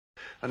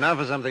And now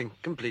for something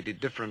completely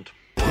different.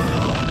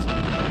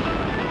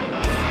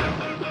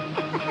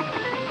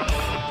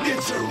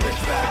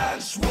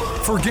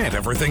 Forget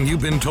everything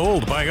you've been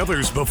told by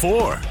others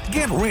before.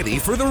 Get ready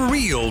for the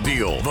real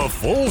deal, the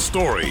full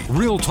story.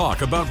 Real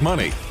talk about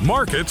money,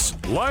 markets,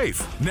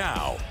 life.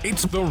 Now,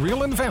 it's The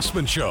Real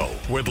Investment Show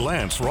with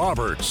Lance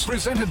Roberts,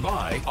 presented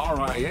by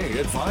RIA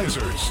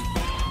Advisors.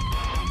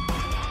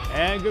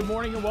 And good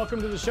morning and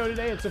welcome to the show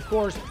today. It's, of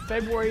course,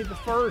 February the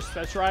 1st.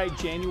 That's right,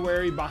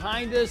 January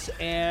behind us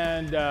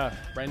and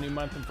brand new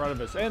month in front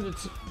of us. And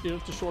it's,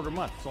 it's a shorter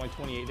month. It's only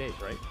 28 days,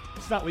 right?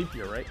 It's not leap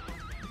year, right?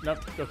 No,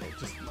 okay,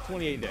 just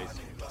 28 days.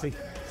 See,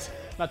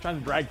 not trying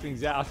to drag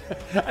things out.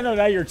 I know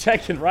now you're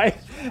checking, right?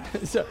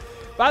 So,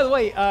 by the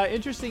way,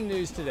 interesting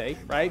news today,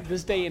 right?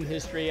 This day in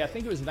history, I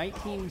think it was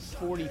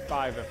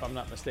 1945, if I'm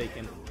not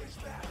mistaken.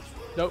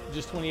 Nope,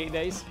 just 28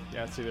 days?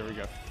 Yeah, see, there we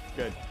go.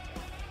 Good.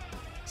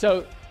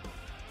 So,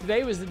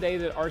 today was the day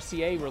that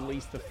RCA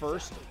released the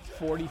first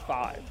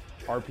 45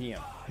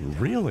 RPM.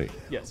 Really?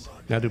 Yes.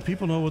 Now, do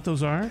people know what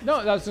those are? No,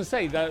 I was going to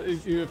say that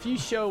if you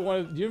show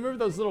do you remember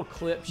those little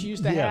clips you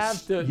used to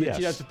have that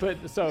you have to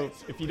put? So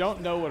if you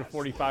don't know what a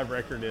 45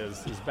 record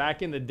is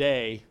back in the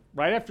day,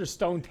 right after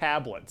Stone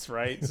Tablets,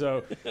 right?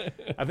 So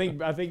I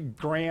think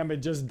Graham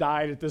had just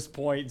died at this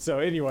point. So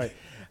anyway,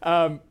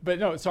 but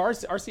no, so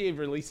RCA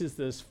releases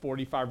this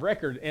 45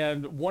 record,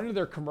 and one of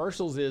their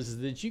commercials is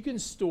that you can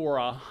store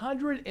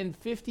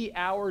 150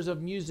 hours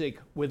of music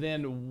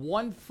within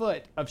 1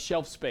 foot of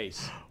shelf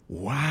space.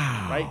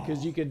 Wow. Right?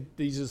 Because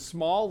these are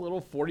small little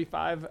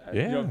 45,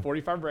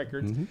 45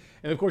 records. Mm-hmm.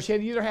 And of course, you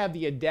had to either have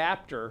the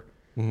adapter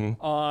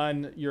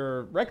on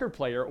your record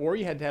player, or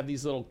you had to have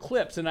these little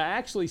clips. And I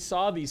actually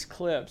saw these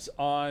clips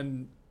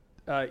on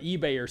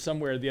eBay or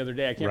somewhere the other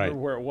day. I can't remember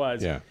where it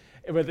was. Yeah.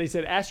 But they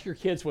said, ask your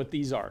kids what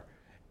these are.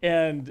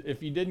 And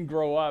if you didn't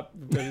grow up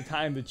by the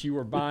time that you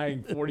were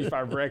buying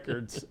 45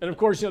 records, and of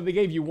course, they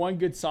gave you one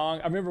good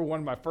song. I remember one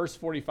of my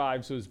first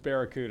 45s was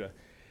Barracuda.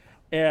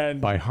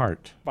 And by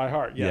heart. By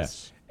heart,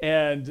 yes.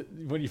 And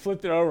when you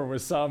flipped it over, it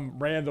was some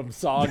random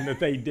song that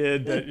they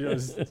did that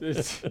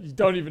you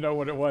don't even know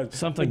what it was.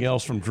 Something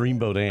else from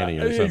Dreamboat Annie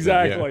or something.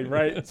 Exactly,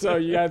 right. So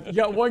you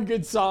got one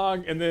good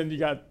song, and then you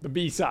got the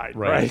B-side,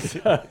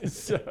 right?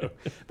 But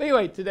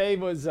anyway, today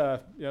was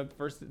the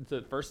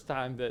first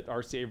time that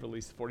RCA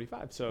released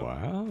 45. So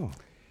wow.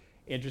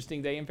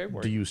 Interesting day in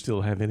February. Do you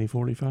still have any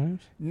 45s?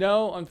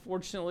 No,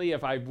 unfortunately,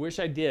 I wish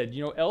I did.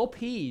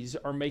 LPs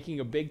are making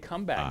a big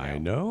comeback now. I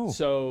know.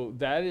 So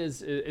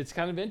it's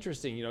kind of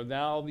interesting.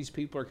 Now all these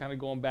people are kind of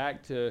going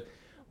back to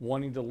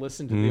wanting to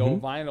listen to the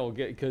old vinyl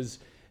because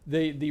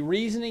the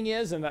reasoning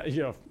is, and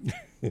you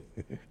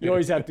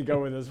always have to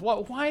go with this.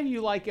 Why do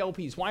you like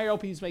LPs? Why are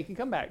LPs making a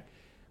comeback?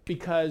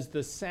 Because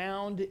the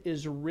sound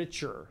is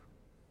richer.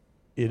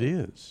 It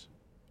is.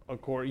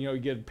 Of course, you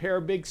get a pair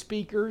of big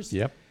speakers.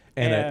 Yep.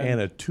 And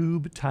a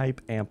tube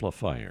type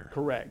amplifier.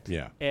 Correct.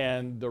 Yeah.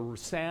 And the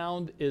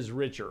sound is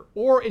richer,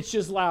 or it's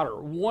just louder.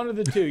 One of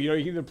the two. You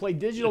can either play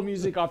digital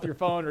music off your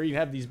phone, or you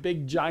have these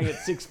big, giant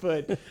 6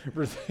 foot.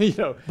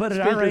 But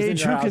at our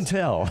age, who can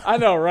tell? I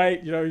know, right?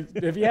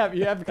 If you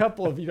have a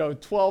couple of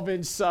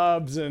 12-inch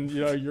subs, and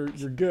you're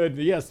good.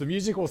 Yes, the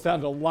music will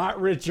sound a lot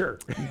richer.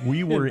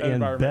 We were in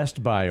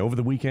Best Buy over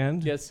the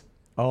weekend. Yes.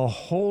 A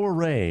whole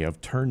array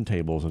of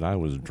turntables that I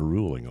was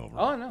drooling over.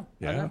 Oh, I know.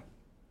 Yeah. I know.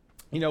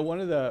 One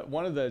of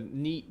the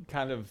neat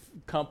kind of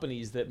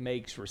companies that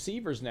makes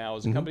receivers now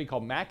is a company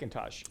called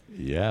Macintosh.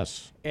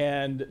 Yes.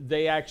 And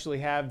they actually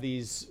have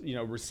these,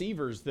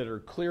 receivers that are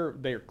clear.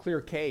 They are clear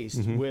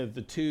cased with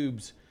the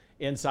tubes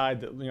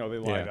inside that they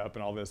light up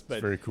and all this. But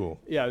it's very cool.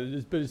 Yeah,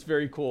 but it's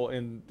very cool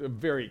and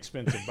very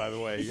expensive, by the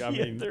way. I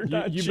mean,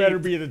 you cheap. better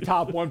be the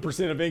top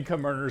 1% of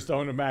income earners to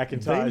own a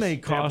Macintosh. They may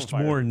cost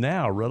more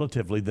now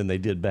relatively than they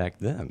did back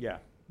then. Yeah,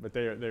 but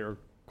they are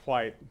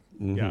quite.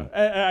 Yeah,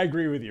 I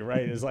agree with you,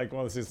 right? It's like,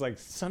 it's like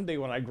someday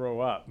when I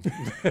grow up.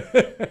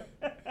 But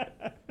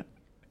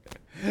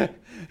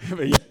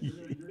you're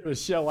going to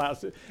shell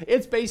out.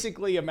 It's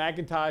basically a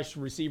Macintosh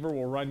receiver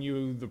will run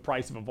you the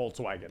price of a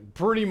Volkswagen,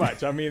 pretty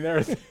much. I mean,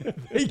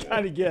 they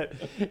kind of get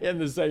in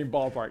the same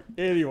ballpark.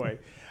 Anyway,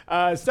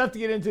 stuff to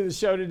get into the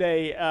show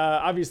today.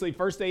 Obviously,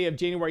 first day of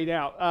January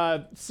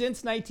now.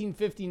 Since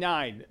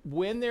 1959,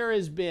 when there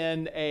has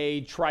been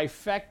a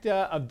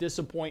trifecta of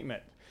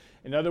disappointment.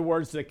 In other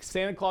words, the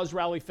Santa Claus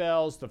rally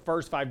fails, the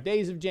first 5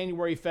 days of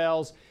January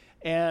fails,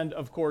 and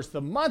of course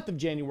the month of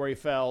January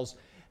fails.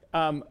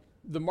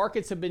 The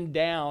markets have been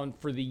down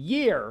for the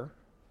year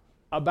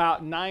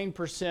about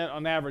 9%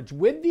 on average,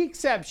 with the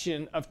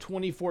exception of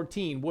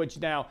 2014, which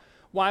now,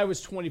 why was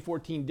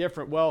 2014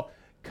 different? Well,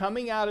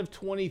 coming out of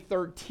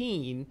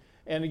 2013,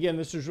 and again,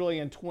 this was really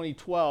in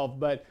 2012,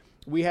 but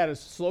we had a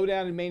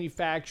slowdown in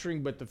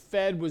manufacturing, but the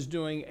Fed was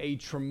doing a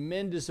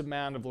tremendous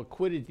amount of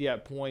liquidity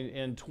at that point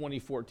in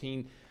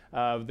 2014.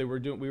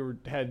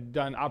 Had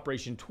done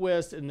Operation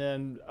Twist, and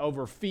then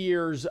over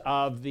fears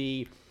of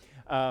the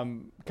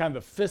kind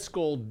of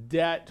fiscal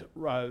debt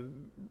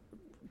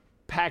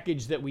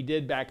package that we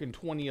did back in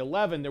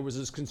 2011, there was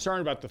this concern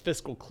about the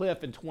fiscal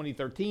cliff in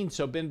 2013.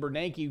 So Ben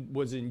Bernanke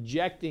was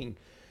injecting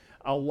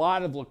a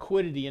lot of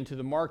liquidity into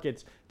the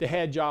markets to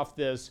hedge off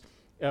this,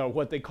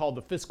 what they call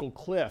the fiscal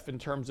cliff in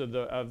terms of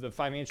the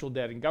financial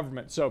debt and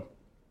government. So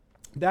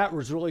that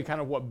was really kind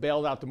of what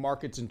bailed out the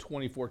markets in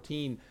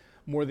 2014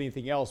 more than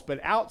anything else. But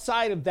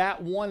outside of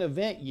that one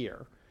event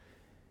year,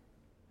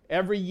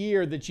 every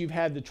year that you've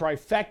had the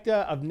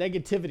trifecta of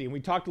negativity, and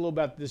we talked a little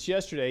about this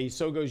yesterday,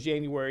 so goes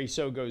January,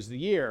 so goes the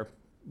year.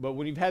 But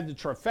when you've had the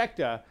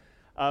trifecta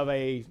of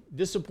a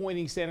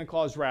disappointing Santa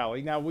Claus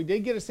rally, now we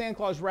did get a Santa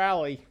Claus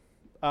rally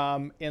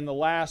in the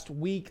last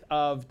week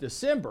of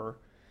December,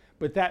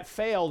 but that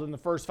failed in the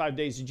first 5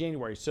 days of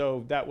January.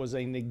 So that was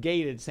a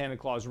negated Santa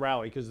Claus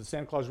rally, because the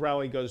Santa Claus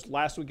rally goes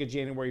last week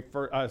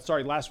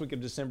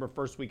of December,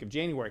 first week of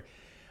January.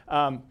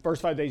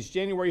 First 5 days of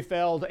January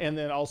failed, and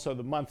then also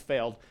the month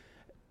failed.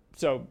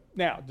 So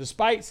now,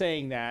 despite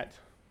saying that,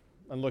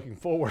 and looking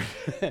forward,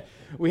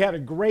 we had a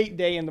great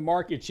day in the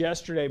markets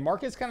yesterday.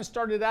 Markets kind of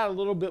started out a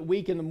little bit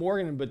weak in the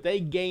morning, but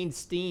they gained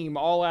steam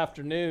all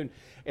afternoon,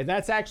 and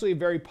that's actually a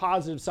very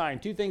positive sign.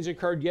 Two things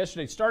occurred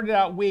yesterday. Started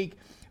out weak,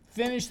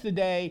 finished the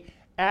day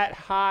at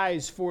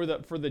highs for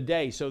the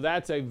day. So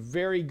that's a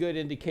very good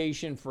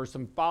indication for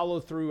some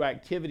follow-through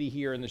activity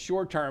here in the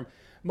short term.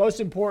 Most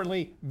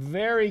importantly,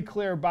 very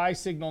clear buy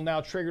signal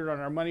now triggered on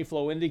our money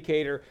flow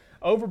indicator.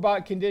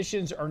 Overbought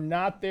conditions are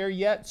not there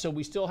yet, so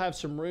we still have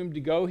some room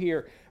to go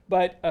here.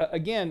 But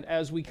again,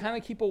 as we kind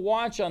of keep a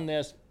watch on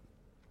this,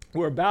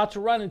 we're about to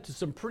run into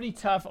some pretty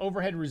tough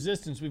overhead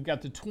resistance. We've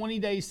got the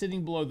 20-day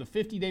sitting below the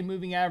 50-day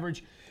moving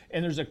average,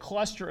 and there's a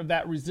cluster of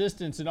that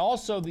resistance, and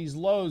also these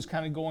lows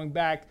kind of going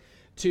back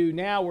to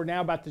now. We're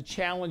now about to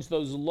challenge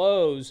those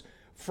lows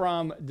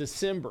from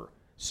December.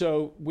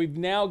 So we've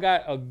now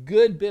got a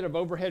good bit of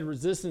overhead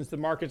resistance the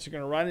markets are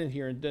going to run in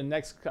here in the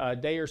next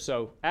day or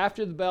so.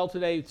 After the bell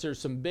today, there's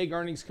some big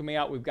earnings coming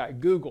out. We've got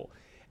Google,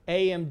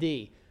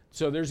 AMD.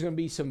 So there's going to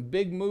be some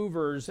big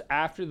movers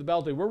after the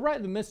bell today. We're right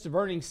in the midst of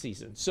earnings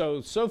season.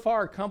 So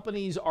far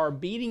companies are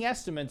beating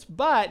estimates,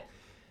 but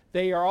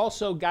they are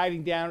also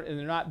guiding down, and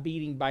they're not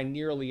beating by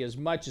nearly as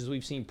much as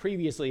we've seen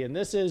previously. And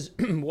this is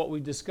what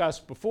we've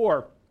discussed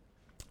before.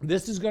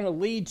 This is going to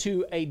lead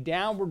to a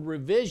downward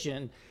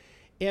revision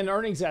in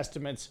earnings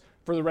estimates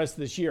for the rest of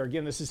this year.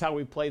 Again, this is how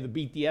we play the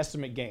beat the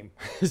estimate game.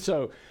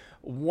 So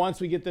once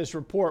we get this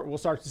report, we'll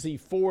start to see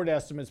forward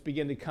estimates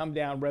begin to come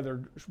down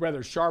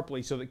rather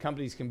sharply, so that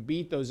companies can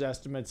beat those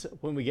estimates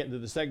when we get into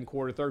the second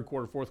quarter, third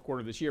quarter, fourth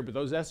quarter this year. But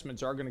those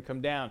estimates are going to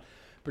come down,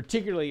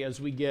 particularly as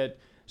we get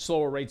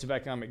slower rates of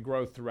economic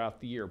growth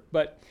throughout the year.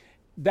 But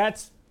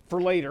that's for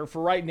later.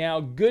 For right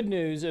now, good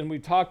news, and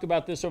we've talked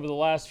about this over the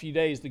last few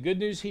days. The good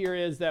news here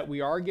is that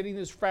we are getting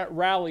this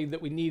rally that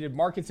we needed.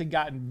 Markets had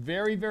gotten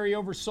very, very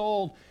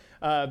oversold,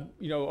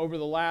 over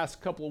the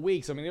last couple of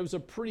weeks. I mean, it was a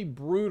pretty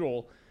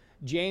brutal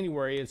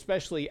January,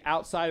 especially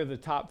outside of the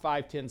top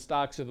 5-10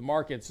 stocks of the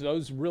markets.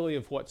 Those really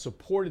of what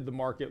supported the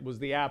market was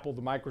the Apple,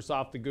 the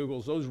Microsoft, the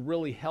Googles. Those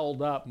really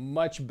held up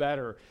much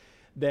better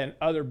than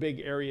other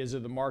big areas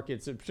of the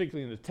markets, and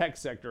particularly in the tech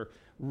sector,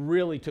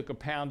 really took a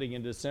pounding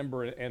in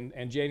December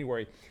and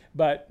January.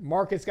 But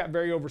markets got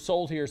very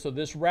oversold here, so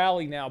this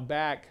rally now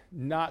back,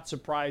 not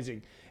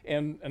surprising.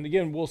 And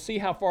again, we'll see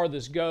how far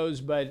this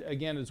goes, but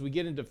again, as we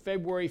get into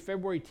February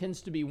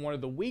tends to be one of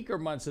the weaker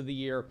months of the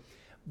year.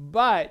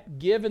 But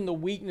given the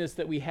weakness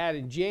that we had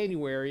in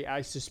January,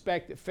 I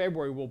suspect that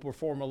February will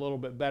perform a little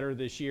bit better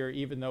this year,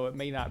 even though it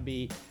may not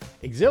be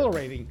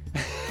exhilarating.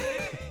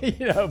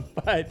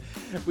 But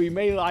we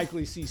may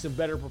likely see some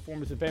better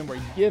performance in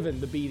February given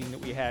the beating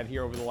that we had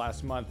here over the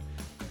last month.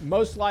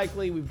 Most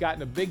likely, we've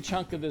gotten a big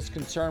chunk of this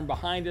concern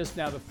behind us.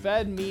 Now, the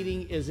Fed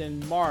meeting is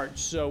in March,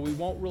 so we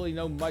won't really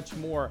know much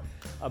more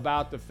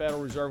about the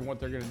Federal Reserve and what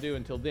they're going to do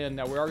until then.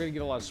 Now, we are going to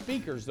get a lot of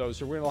speakers, though,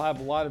 so we're going to have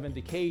a lot of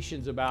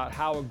indications about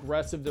how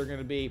aggressive they're going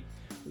to be.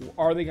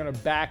 Are they going to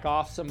back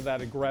off some of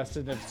that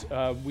aggressiveness?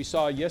 We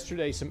saw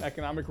yesterday some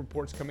economic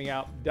reports coming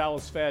out,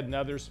 Dallas Fed and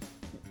others,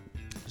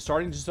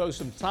 starting to show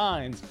some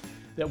signs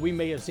that we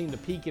may have seen the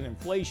peak in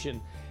inflation.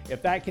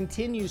 If that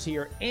continues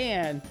here,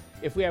 and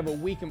if we have a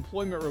weak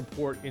employment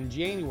report in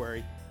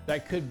January,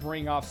 that could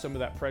bring off some of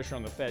that pressure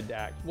on the Fed to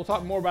act. We'll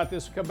talk more about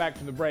this. We'll come back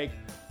from the break.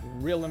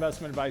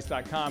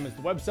 RealInvestmentAdvice.com is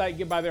the website.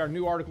 Get by there. Our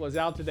new article is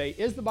out today.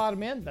 Is the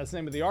bottom end? That's the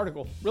name of the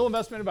article.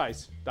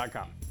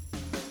 RealInvestmentAdvice.com.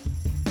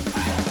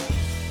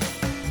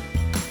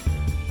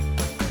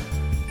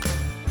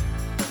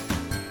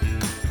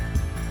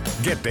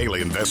 Get daily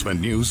investment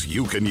news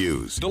you can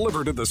use,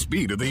 delivered at the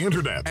speed of the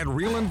internet at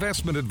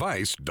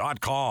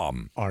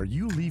realinvestmentadvice.com. Are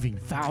you leaving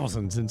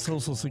thousands in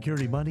Social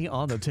Security money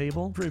on the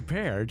table?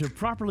 Prepare to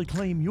properly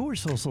claim your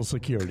Social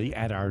Security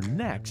at our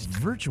next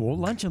virtual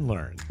Lunch and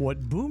Learn.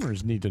 What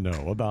boomers need to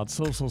know about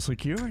Social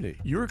Security.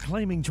 Your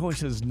claiming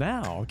choices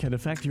now can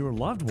affect your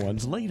loved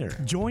ones later.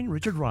 Join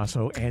Richard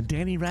Rosso and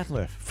Danny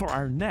Ratliff for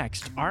our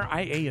next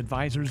RIA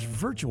Advisors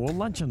virtual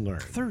Lunch and Learn,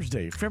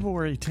 Thursday,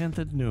 February 10th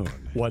at noon.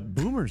 What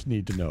boomers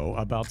need to know know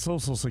about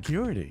Social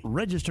Security.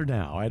 Register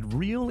now at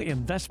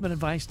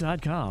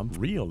realinvestmentadvice.com.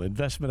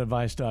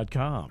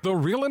 Realinvestmentadvice.com. The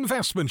Real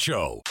Investment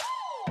Show.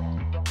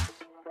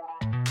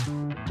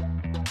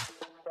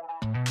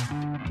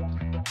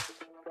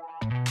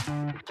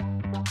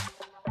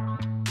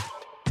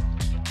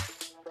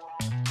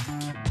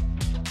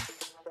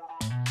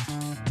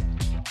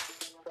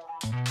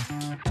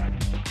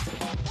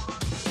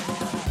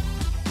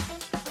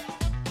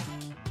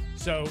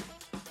 So,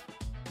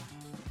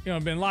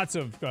 been lots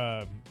of,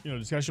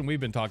 discussion. We've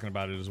been talking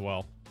about it as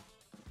well.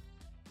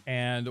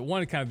 And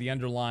one of kind of the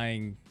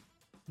underlying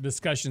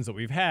discussions that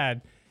we've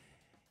had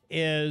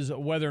is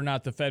whether or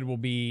not the Fed will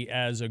be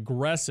as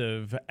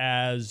aggressive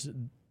as,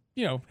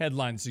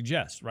 headlines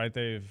suggest, right?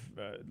 A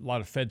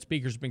lot of Fed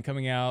speakers have been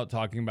coming out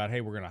talking about,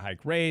 hey, we're going to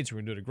hike rates. We're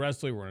going to do it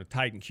aggressively. We're going to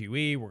tighten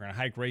QE. We're going to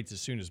hike rates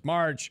as soon as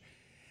March.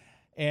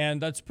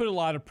 And that's put a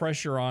lot of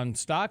pressure on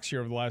stocks here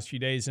over the last few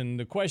days. And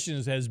the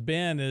question has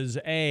been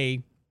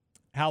A,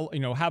 how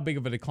big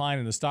of a decline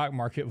in the stock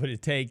market would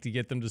it take to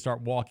get them to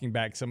start walking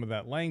back some of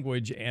that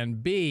language?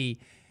 And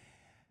B,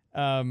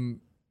 will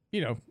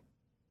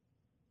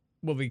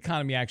the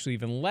economy actually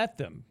even let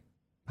them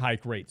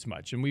hike rates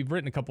much? And we've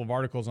written a couple of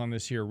articles on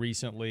this here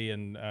recently,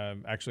 and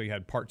actually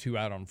had part 2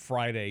 out on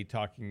Friday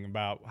talking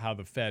about how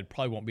the Fed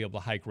probably won't be able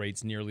to hike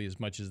rates nearly as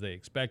much as they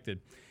expected.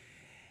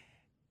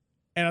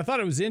 And I thought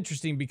it was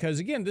interesting because,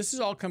 again, this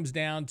all comes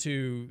down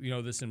to,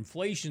 this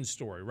inflation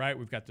story, right?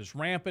 We've got this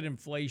rampant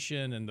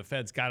inflation and the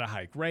Fed's got to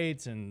hike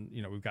rates, and,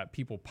 we've got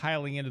people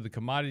piling into the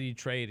commodity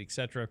trade, et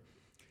cetera.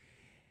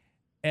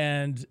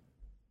 And,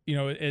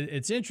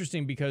 it's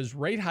interesting because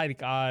rate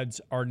hike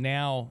odds are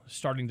now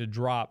starting to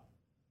drop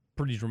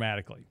pretty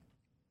dramatically.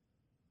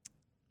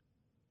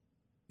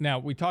 Now,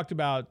 we talked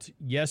about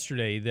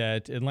yesterday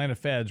that Atlanta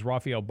Fed's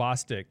Raphael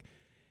Bostic,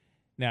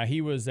 now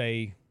he was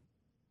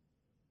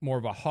more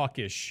of a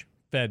hawkish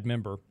Fed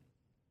member.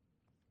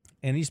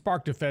 And he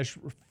sparked a fresh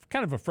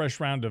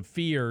round of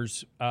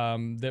fears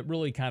that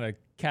really kind of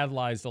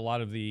catalyzed a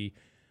lot of the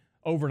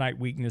overnight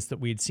weakness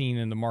that we had seen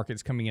in the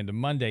markets coming into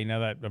Monday. Now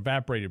that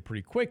evaporated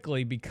pretty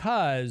quickly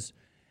because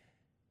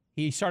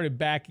he started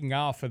backing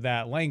off of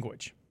that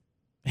language.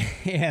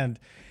 And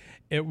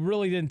it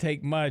really didn't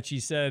take much. He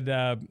said,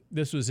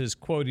 this was his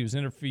quote. He was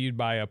interviewed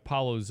by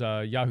Apollo's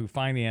Yahoo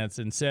Finance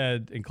and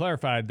said and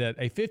clarified that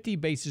a 50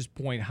 basis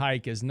point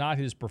hike is not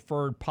his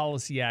preferred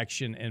policy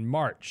action in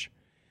March,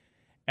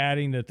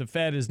 adding that the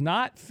Fed is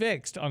not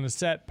fixed on a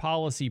set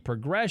policy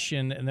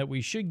progression and that we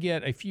should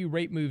get a few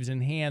rate moves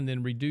in hand,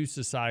 then reduce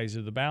the size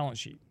of the balance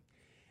sheet.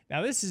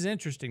 Now, this is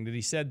interesting that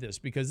he said this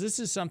because this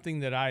is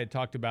something that I had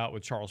talked about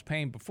with Charles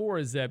Payne before,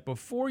 is that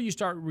before you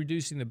start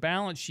reducing the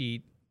balance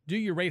sheet, do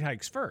your rate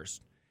hikes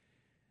first.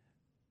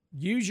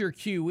 Use your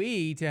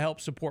QE to help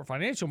support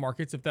financial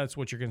markets if that's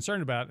what you're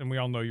concerned about, and we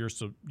all know you're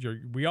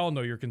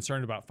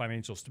concerned about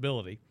financial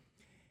stability.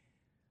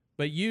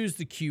 But use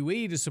the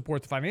QE to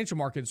support the financial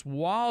markets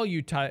while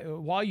you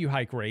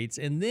hike rates,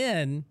 and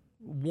then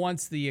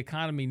once the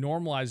economy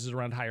normalizes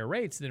around higher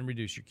rates, then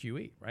reduce your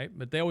QE, right?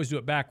 But they always do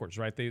it backwards,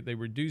 right? They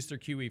reduce their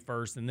QE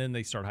first, and then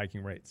they start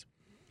hiking rates.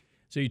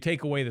 So you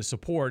take away the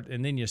support,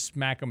 and then you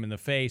smack them in the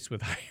face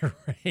with higher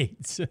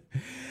rates.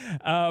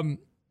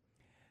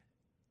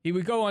 He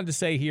would go on to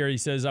say here, he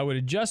says, I would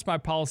adjust my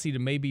policy to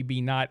maybe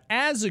be not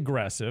as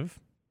aggressive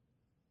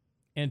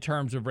in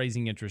terms of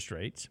raising interest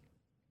rates,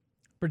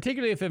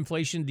 particularly if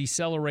inflation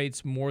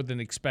decelerates more than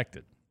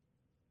expected.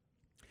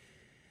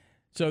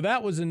 So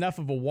that was enough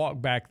of a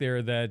walk back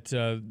there that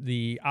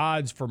the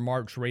odds for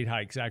March rate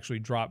hikes actually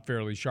dropped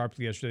fairly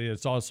sharply yesterday.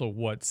 It's also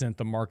what sent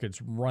the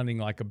markets running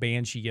like a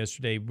banshee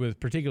yesterday,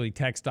 with particularly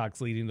tech stocks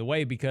leading the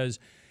way, because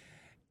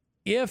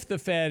if the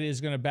Fed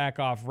is going to back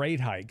off rate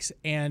hikes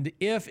and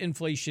if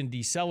inflation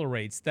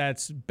decelerates,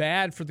 that's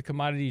bad for the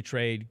commodity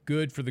trade,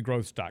 good for the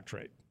growth stock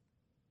trade.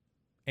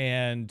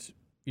 And,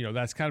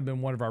 that's kind of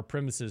been one of our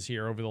premises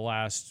here over the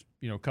last,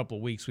 couple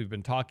of weeks we've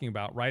been talking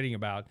about, writing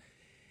about,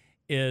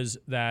 is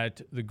that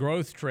the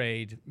growth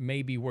trade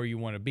may be where you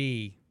want to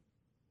be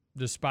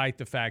despite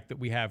the fact that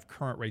we have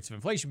current rates of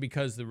inflation,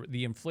 because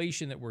the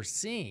inflation that we're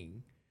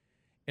seeing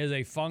is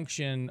a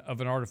function of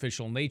an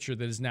artificial nature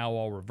that is now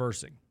all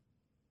reversing.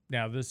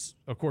 Now, this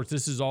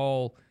is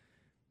all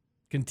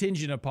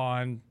contingent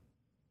upon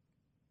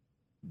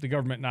the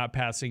government not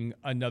passing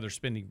another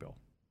spending bill,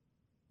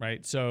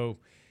 right? So,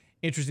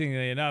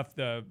 interestingly enough,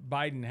 Joe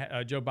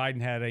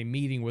Biden had a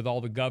meeting with all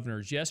the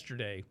governors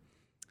yesterday,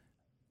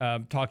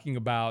 talking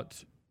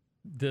about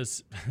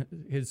this,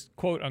 his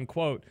quote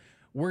unquote,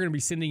 we're going to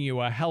be sending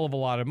you a hell of a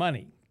lot of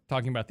money,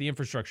 talking about the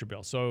infrastructure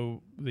bill.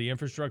 So the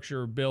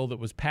infrastructure bill that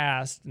was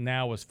passed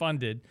now was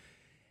funded,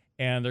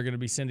 and they're going to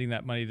be sending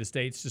that money to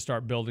states to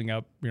start building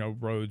up,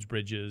 roads,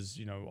 bridges,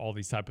 all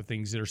these type of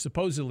things that are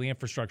supposedly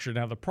infrastructure.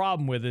 Now, the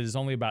problem with it is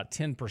only about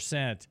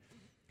 10%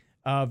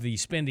 of the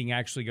spending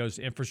actually goes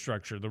to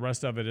infrastructure. The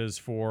rest of it is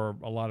for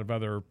a lot of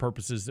other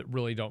purposes that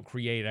really don't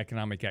create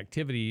economic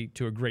activity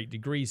to a great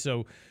degree.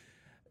 So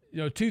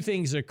two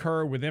things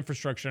occur with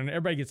infrastructure, and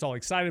everybody gets all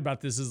excited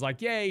about this. Is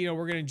like, yay,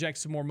 we're going to inject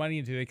some more money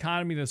into the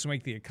economy. This will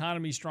make the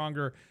economy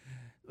stronger.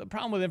 The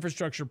problem with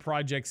infrastructure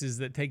projects is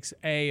that it takes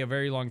a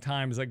very long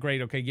time. It's like,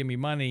 great, okay, give me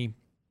money.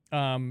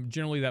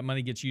 Generally, that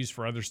money gets used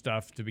for other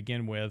stuff to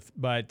begin with,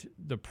 but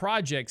the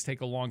projects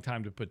take a long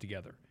time to put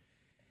together.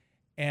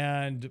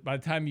 And by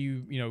the time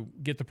you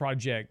get the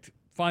project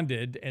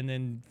funded and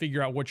then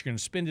figure out what you're going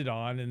to spend it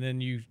on, and then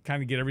you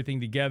kind of get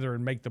everything together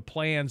and make the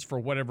plans for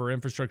whatever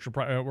infrastructure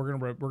we're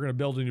going to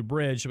build a new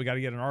bridge, so we got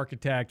to get an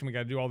architect and we got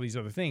to do all these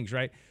other things,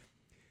 right?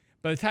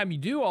 By the time you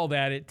do all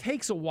that, it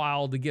takes a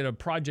while to get a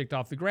project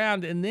off the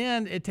ground, and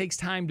then it takes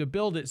time to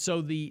build it.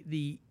 So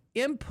the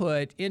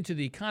input into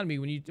the economy,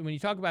 when you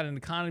talk about an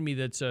economy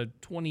that's a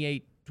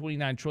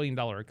 $29 trillion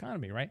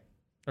economy, right?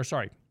 Or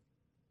sorry,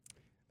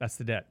 that's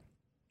the debt.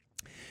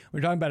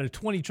 We're talking about a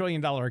 $20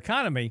 trillion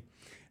economy.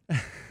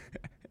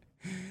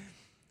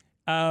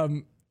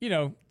 Throwing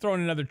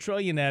another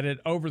trillion at it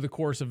over the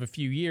course of a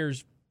few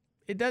years,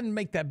 it doesn't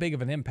make that big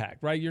of an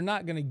impact, right? You're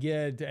not going to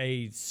get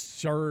a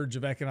surge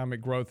of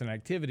economic growth and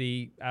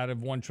activity out of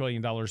 $1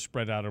 trillion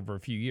spread out over a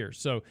few years.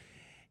 So,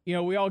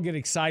 we all get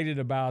excited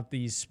about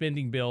these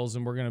spending bills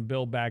and we're going to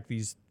build back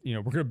we're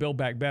going to build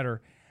back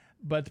better.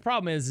 But the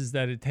problem is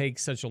that it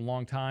takes such a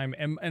long time.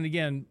 And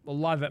again, a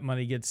lot of that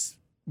money gets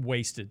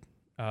wasted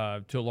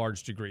to a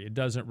large degree. It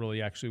doesn't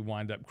really actually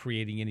wind up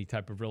creating any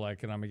type of real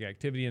economic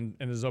activity. And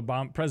as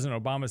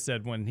President Obama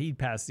said when he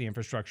passed the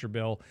infrastructure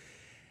bill,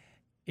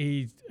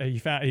 they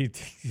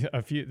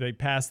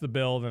passed the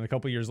bill, and then a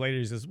couple of years later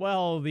he says,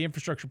 well, the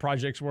infrastructure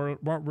projects weren't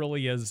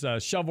really as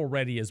shovel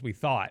ready as we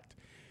thought.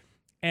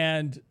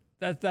 And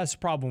that's the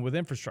problem with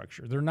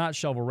infrastructure. They're not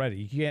shovel ready.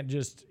 You can't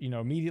just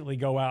immediately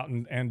go out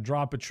and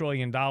drop $1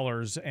 trillion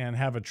and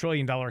have $1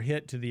 trillion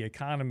hit to the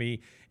economy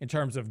in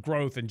terms of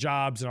growth and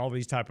jobs and all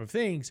these type of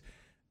things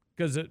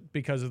because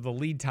of the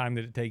lead time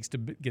that it takes to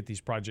get these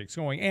projects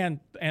going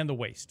and the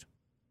waste.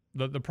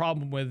 The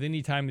problem with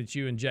any time that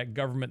you inject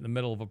government in the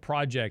middle of a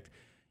project,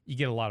 you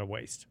get a lot of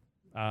waste,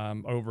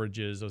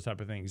 overages, those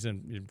type of things.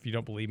 And if you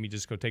don't believe me,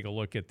 just go take a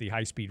look at the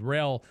high-speed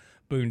rail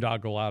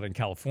boondoggle out in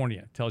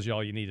California. It tells you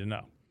all you need to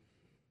know.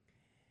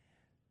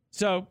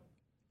 So,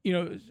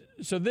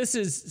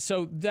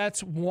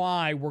 that's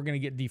why we're going to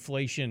get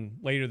deflation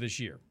later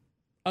this year,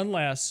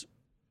 unless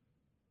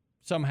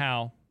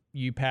somehow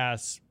you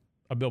pass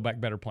a Build Back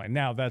Better plan.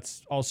 Now,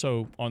 that's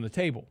also on the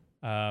table.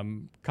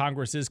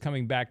 Congress is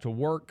coming back to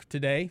work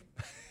today,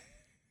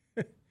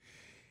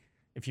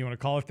 if you want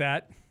to call it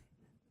that.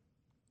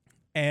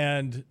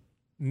 And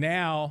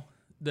now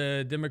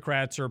the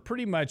Democrats are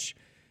pretty much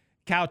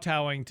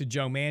kowtowing to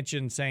Joe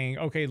Manchin, saying,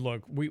 okay,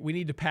 look, we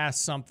need to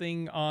pass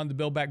something on the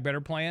Build Back Better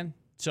plan.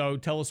 So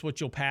tell us what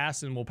you'll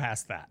pass and we'll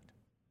pass that.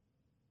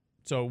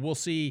 So we'll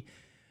see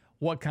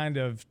what kind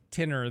of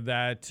tenor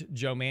that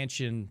Joe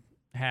Manchin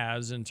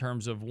has in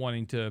terms of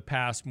wanting to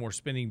pass more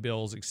spending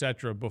bills, et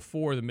cetera,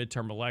 before the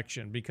midterm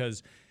election.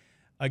 Because,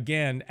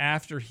 again,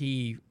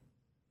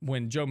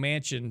 when Joe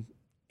Manchin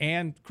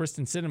and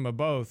Kristen Sinema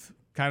both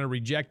kind of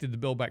rejected the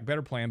Build Back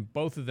Better plan,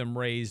 both of them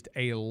raised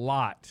a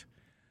lot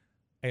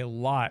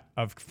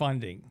of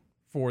funding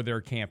for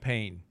their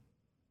campaign.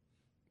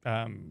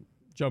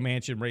 Joe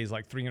Manchin raised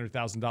like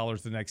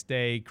 $300,000 the next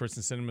day.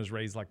 Kristen Sinema's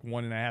raised like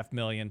 $1.5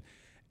 million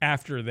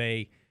after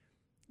they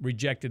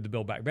rejected the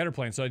Build Back Better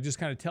plan. So it just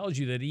kind of tells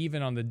you that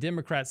even on the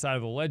Democrat side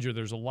of the ledger,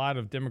 there's a lot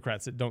of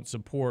Democrats that don't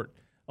support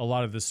a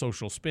lot of the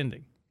social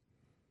spending.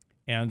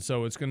 And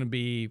so it's going to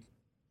be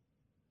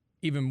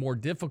even more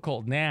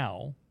difficult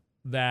now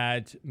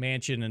that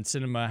Manchin and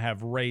Sinema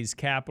have raised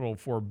capital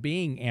for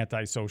being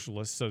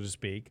anti-socialist, so to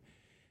speak.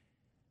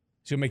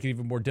 It's going to make it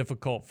even more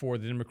difficult for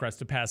the Democrats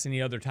to pass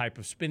any other type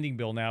of spending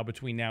bill now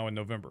between now and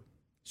November.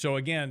 So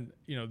again,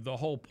 the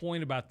whole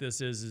point about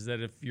this is that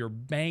if you're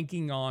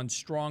banking on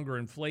stronger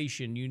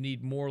inflation, you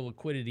need more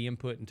liquidity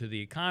input into the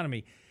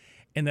economy,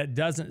 and that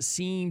doesn't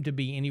seem to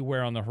be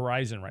anywhere on the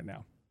horizon right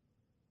now.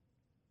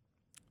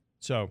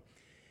 So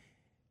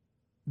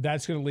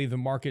that's going to leave the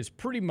markets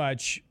pretty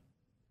much,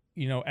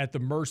 at the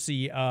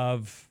mercy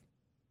of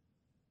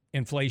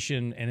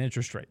inflation and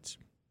interest rates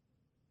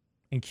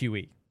and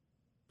QE.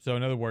 So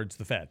in other words,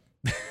 the Fed.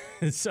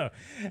 So,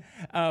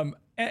 and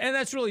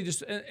that's really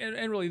just,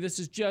 and really, this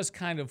is just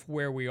kind of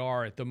where we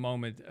are at the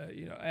moment.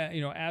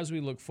 As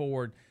we look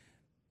forward,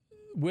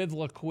 with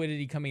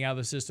liquidity coming out of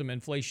the system,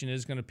 inflation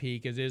is going to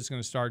peak. It is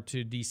going to start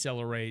to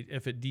decelerate.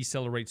 If it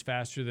decelerates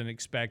faster than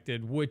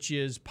expected, which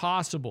is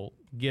possible,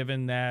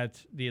 given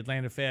that the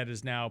Atlanta Fed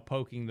is now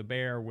poking the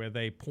bear with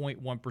a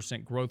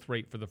 0.1% growth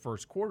rate for the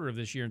first quarter of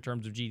this year in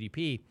terms of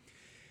GDP.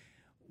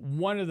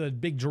 One of the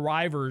big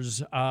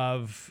drivers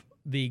of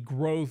the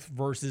growth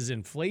versus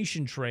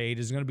inflation trade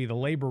is going to be the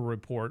labor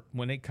report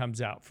when it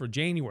comes out for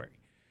January.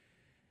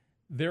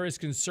 There is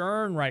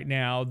concern right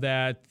now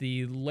that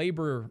the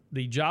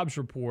jobs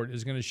report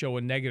is going to show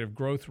a negative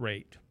growth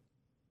rate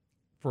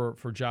for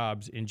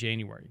jobs in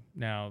January.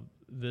 Now,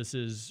 this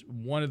is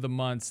one of the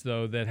months,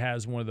 though, that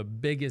has one of the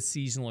biggest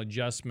seasonal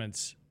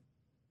adjustments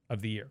of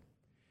the year.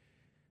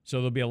 So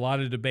there'll be a lot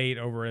of debate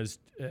over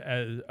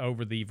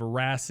over the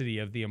veracity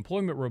of the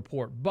employment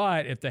report.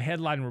 But if the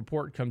headline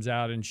report comes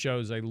out and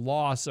shows a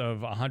loss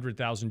of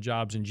 100,000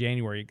 jobs in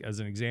January, as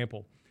an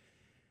example,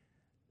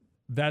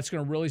 that's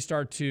going to really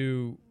start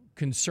to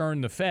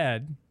concern the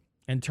Fed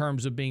in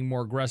terms of being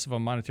more aggressive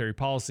on monetary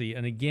policy.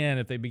 And again,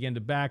 if they begin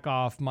to back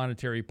off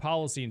monetary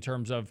policy in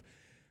terms of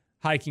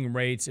hiking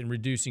rates and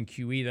reducing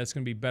QE, that's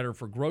going to be better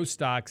for growth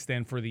stocks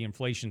than for the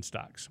inflation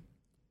stocks.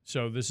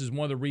 So this is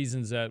one of the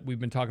reasons that we've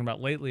been talking about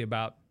lately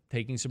about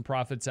taking some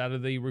profits out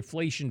of the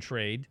reflation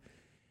trade,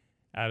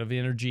 out of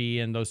energy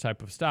and those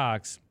type of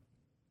stocks.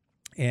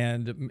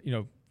 And,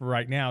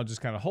 right now,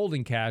 just kind of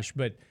holding cash,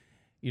 but,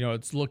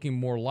 it's looking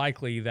more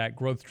likely that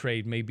growth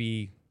trade may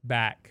be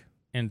back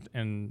and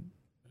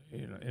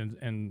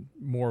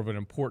more of an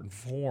important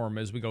form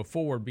as we go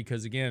forward.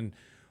 Because again,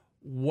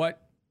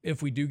 what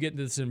if we do get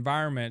into this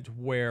environment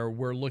where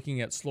we're looking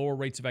at slower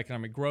rates of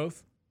economic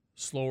growth,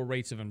 slower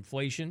rates of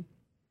inflation,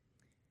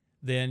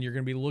 then you're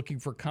going to be looking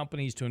for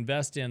companies to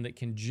invest in that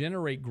can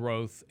generate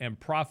growth and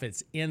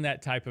profits in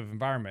that type of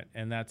environment.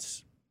 And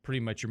that's pretty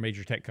much your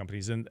major tech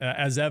companies, and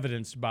as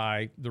evidenced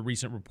by the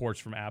recent reports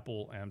from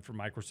Apple and from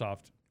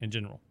Microsoft in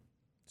general.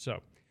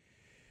 So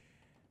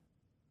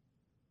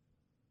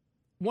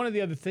one of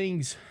the other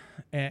things,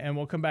 and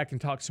we'll come back and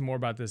talk some more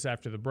about this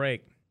after the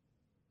break,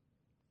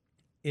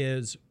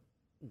 is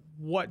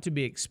what to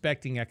be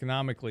expecting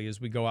economically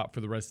as we go out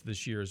for the rest of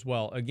this year as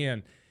well.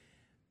 Again,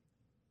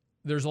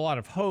 there's a lot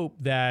of hope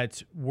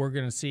that we're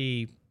going to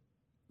see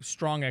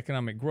strong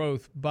economic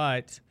growth,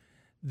 but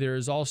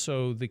there's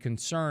also the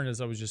concern, as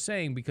I was just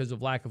saying, because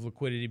of lack of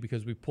liquidity,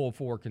 because we pull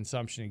forward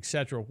consumption, et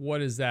cetera. What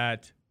does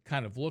that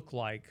kind of look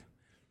like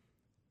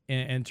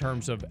in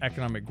terms of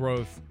economic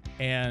growth?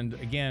 And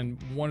again,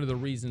 one of the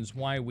reasons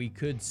why we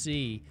could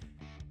see,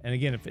 and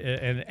again,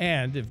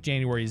 if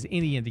January is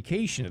any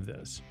indication of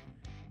this,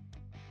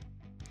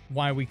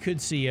 why we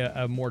could see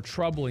a more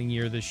troubling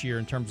year this year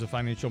in terms of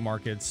financial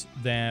markets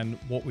than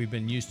what we've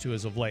been used to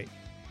as of late.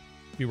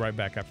 Be right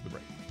back after the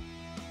break.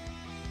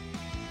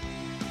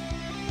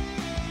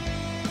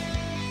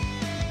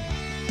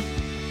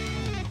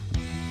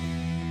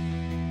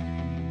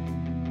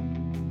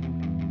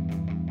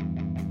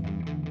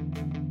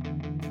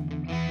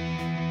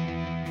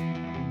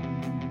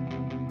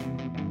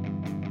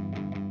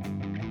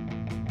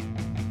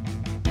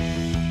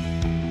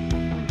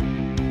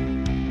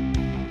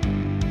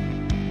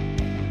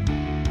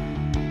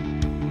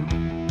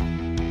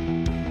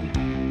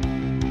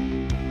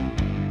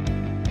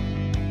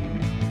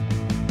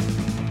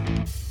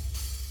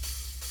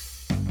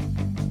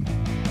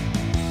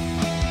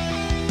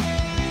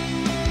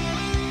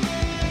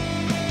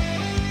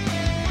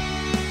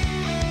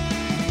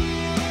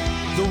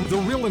 The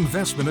Real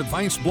Investment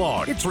Advice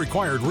blog. It's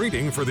required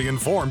reading for the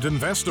informed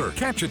investor.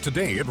 Catch it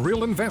today at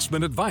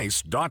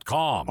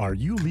realinvestmentadvice.com. Are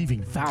you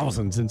leaving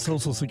thousands in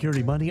Social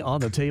Security money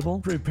on the table?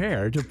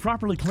 Prepare to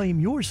properly claim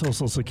your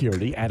Social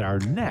Security at our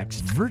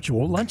next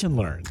virtual Lunch and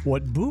Learn.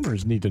 What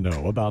boomers need to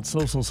know about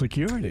Social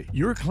Security.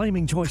 Your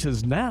claiming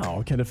choices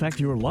now can affect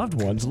your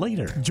loved ones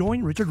later.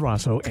 Join Richard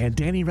Rosso and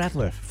Danny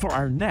Ratliff for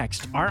our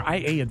next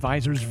RIA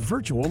Advisors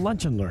virtual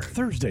Lunch and Learn,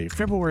 Thursday,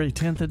 February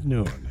 10th at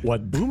noon.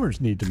 What boomers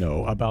need to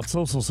know about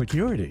Social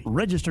Security.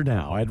 Register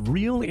now at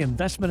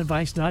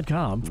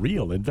realinvestmentadvice.com.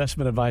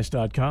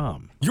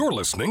 Realinvestmentadvice.com. You're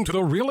listening to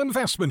The Real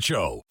Investment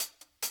Show.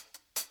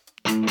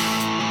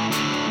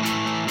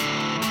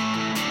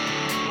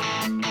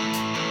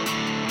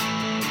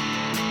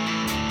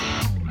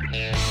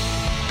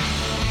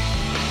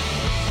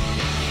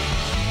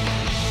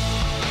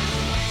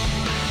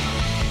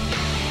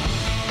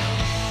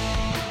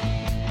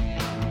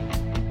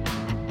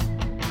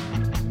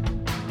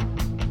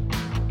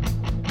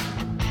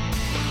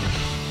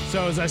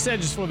 So as I said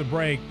just before the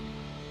break,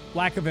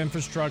 lack of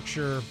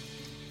infrastructure,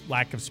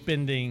 lack of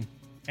spending.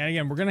 And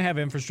again, we're going to have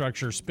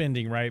infrastructure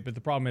spending, right? But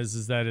the problem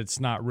is that it's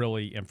not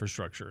really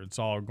infrastructure. It's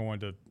all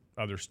going to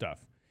other stuff.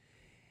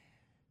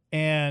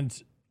 And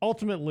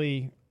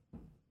ultimately,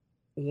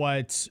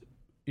 what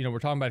we're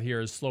talking about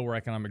here is slower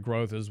economic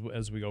growth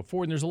as we go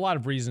forward. And there's a lot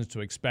of reasons to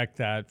expect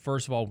that.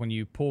 First of all, when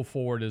you pull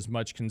forward as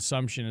much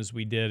consumption as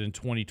we did in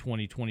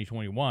 2020,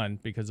 2021,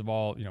 because of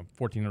all,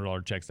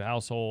 $1,400 checks to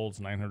households,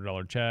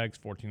 $900 checks,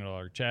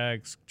 $1,400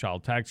 checks,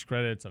 child tax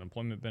credits,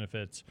 unemployment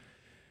benefits,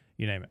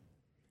 you name it.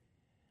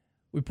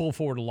 We pull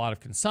forward a lot of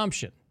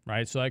consumption,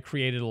 right? So that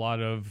created a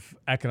lot of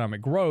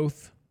economic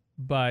growth,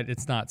 but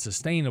it's not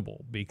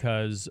sustainable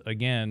because,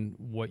 again,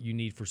 what you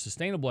need for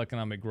sustainable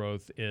economic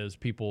growth is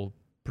people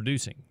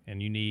producing,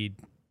 and you need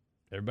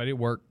everybody at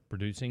work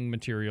producing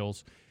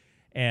materials,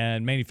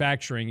 and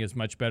manufacturing is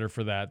much better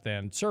for that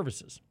than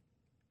services.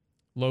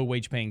 Low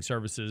wage paying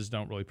services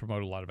don't really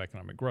promote a lot of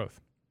economic growth.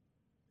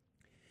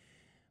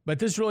 But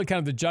this is really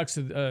kind of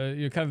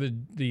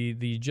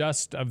the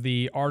gist of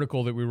the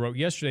article that we wrote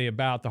yesterday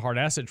about the hard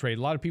asset trade.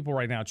 A lot of people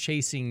right now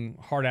chasing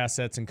hard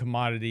assets and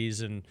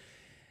commodities, and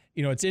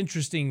it's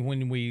interesting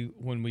when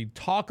we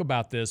talk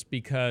about this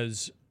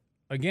because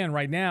again,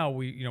 right now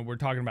we're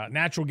talking about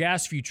natural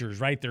gas futures,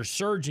 right? They're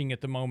surging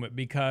at the moment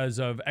because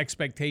of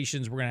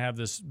expectations we're going to have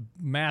this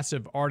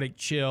massive Arctic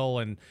chill,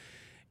 and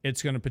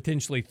it's going to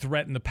potentially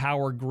threaten the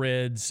power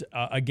grids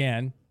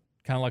again,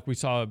 kind of like we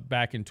saw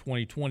back in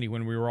 2020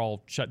 when we were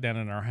all shut down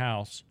in our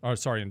house. Or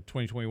sorry, in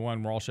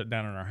 2021 we're all shut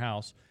down in our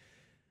house,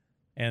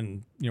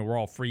 and we're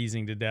all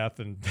freezing to death,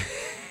 and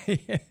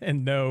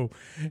and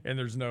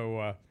there's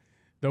no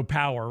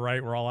power,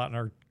 right? We're all out in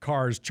our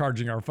cars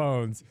charging our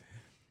phones.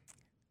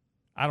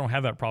 I don't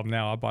have that problem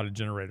now. I bought a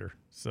generator,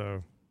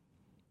 so.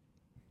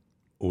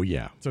 Oh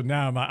yeah. So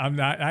now I'm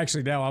not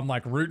actually. Now I'm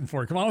like rooting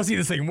for it. Come on, let's see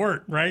this thing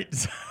work, right?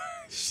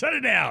 Shut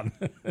it down.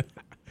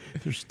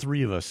 There's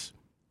 3 of us.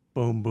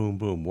 Boom, boom,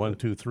 boom. 1,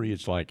 2, 3.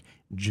 It's like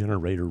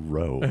generator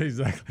row.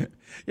 Exactly.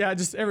 Yeah,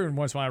 just every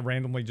once in a while, I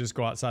randomly just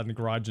go outside in the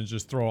garage and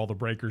just throw all the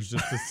breakers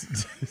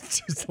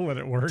just to let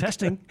it work.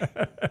 Testing.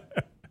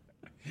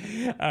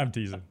 I'm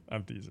teasing.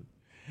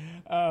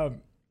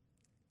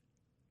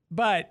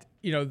 But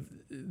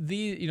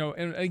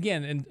and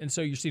again, and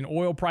so you're seeing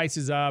oil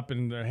prices up,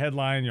 and the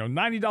headline,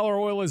 $90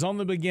 oil is on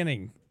the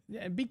beginning.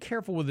 Yeah, be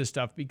careful with this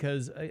stuff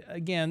because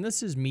again,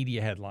 this is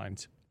media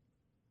headlines,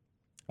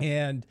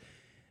 and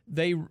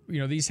they,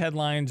 these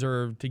headlines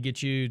are to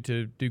get you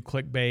to do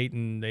clickbait,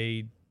 and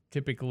they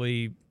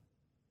typically,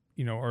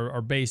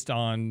 are based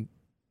on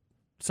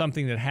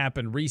something that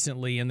happened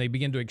recently, and they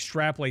begin to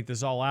extrapolate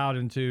this all out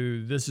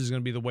into this is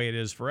going to be the way it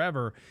is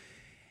forever.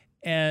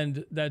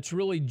 And that's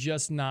really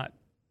just not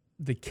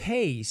the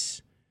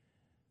case,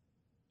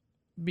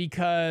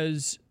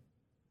 because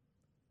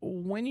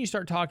when you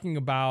start talking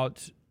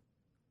about,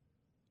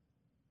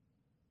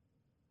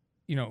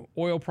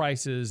 oil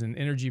prices and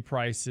energy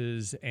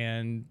prices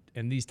and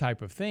these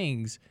type of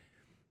things,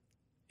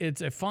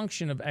 it's a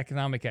function of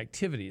economic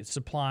activity. It's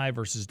supply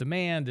versus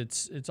demand.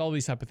 It's all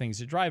these type of things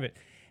that drive it.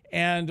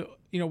 And,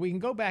 we can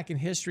go back in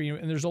history,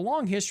 and there's a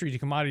long history to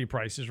commodity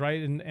prices,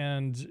 right?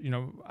 And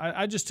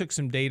I just took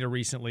some data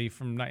recently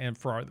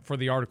for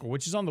the article,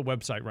 which is on the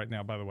website right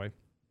now, by the way.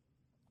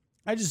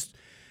 I just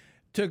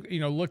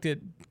looked at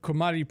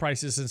commodity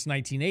prices since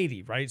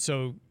 1980, right?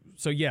 So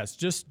yes,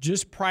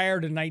 just prior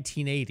to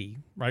 1980,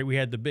 right, we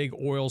had the big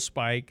oil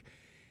spike,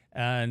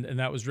 and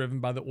that was driven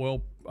by the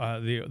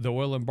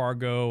oil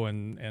embargo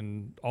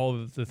and all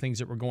of the things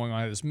that were going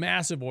on. This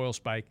massive oil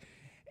spike,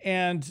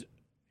 and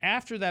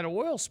after that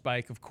oil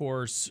spike, of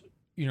course,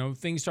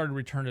 things started to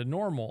return to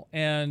normal.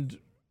 And,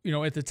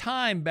 at the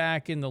time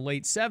back in the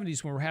late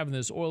 70s when we were having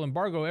this oil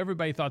embargo,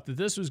 everybody thought that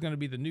this was going to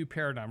be the new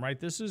paradigm, right?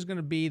 This is going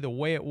to be the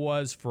way it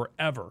was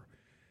forever.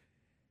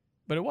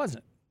 But it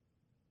wasn't.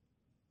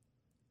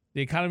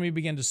 The economy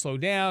began to slow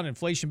down,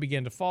 inflation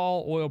began to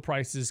fall, oil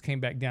prices came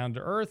back down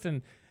to earth,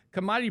 and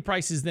commodity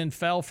prices then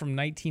fell from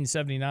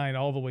 1979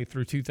 all the way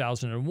through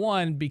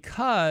 2001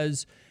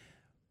 because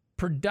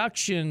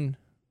production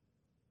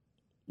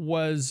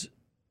was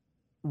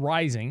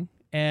rising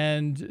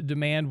and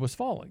demand was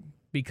falling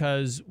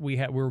because we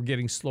were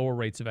getting slower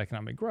rates of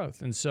economic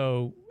growth. And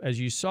so, as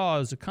you saw,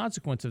 as a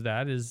consequence of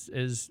that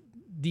is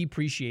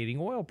depreciating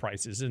oil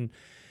prices. And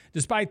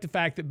despite the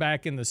fact that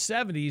back in the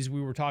 70s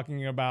we were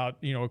talking about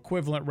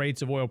equivalent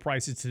rates of oil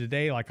prices to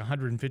today, like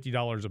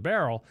 $150 a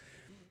barrel,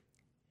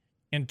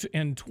 in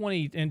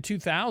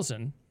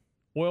 2000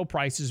 oil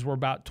prices were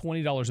about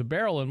 $20 a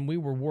barrel, and we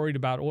were worried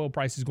about oil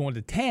prices going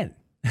to 10.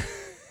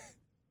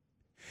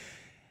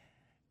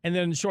 And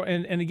then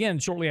again,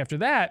 shortly after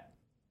that,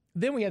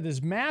 then we had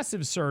this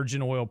massive surge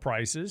in oil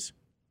prices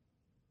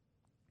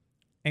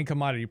and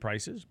commodity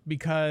prices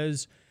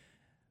because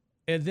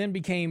it then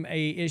became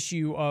a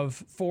issue of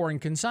foreign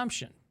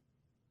consumption.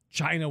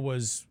 China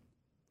was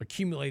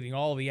accumulating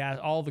all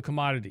the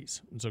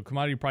commodities, and so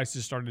commodity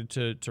prices started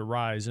to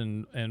rise,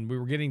 and we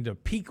were getting to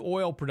peak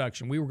oil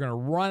production. We were going to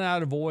run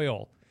out of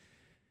oil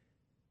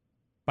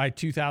by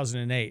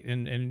 2008.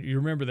 And you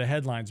remember the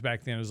headlines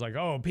back then. It was like,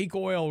 oh, peak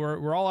oil,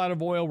 we're all out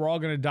of oil. We're all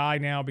going to die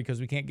now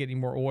because we can't get any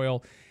more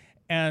oil.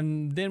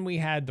 And then we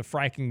had the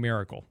fracking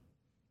miracle.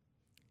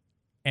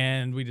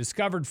 And we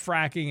discovered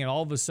fracking, and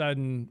all of a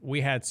sudden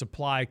we had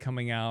supply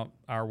coming out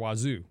our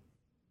wazoo,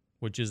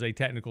 which is a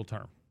technical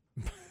term.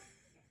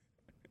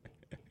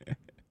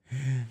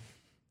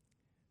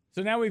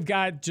 So now we've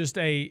got just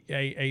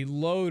a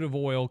load of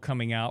oil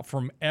coming out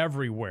from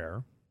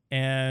everywhere.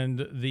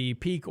 And the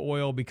peak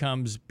oil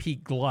becomes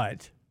peak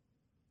glut,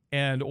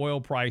 and oil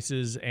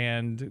prices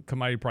and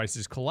commodity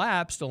prices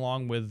collapsed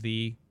along with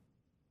the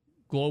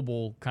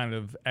global kind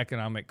of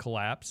economic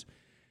collapse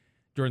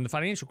during the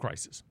financial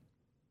crisis.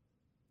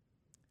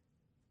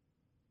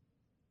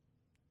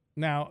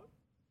 Now,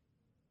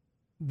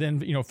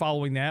 then,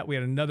 following that, we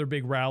had another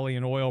big rally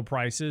in oil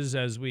prices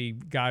as we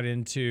got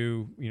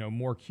into,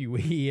 more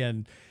QE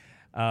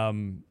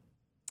and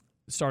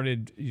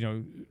started,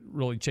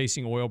 really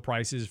chasing oil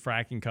prices,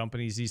 fracking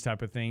companies, these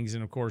type of things.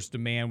 And of course,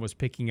 demand was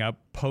picking up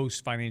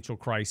post-financial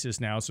crisis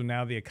now. So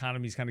now the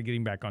economy is kind of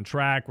getting back on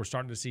track. We're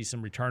starting to see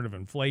some return of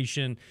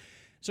inflation.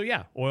 So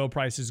yeah, oil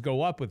prices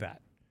go up with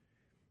that.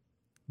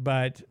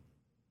 But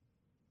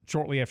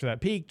shortly after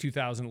that peak,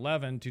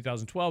 2011,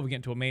 2012, we get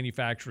into a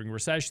manufacturing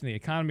recession. The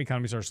economy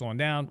starts slowing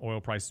down.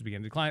 Oil prices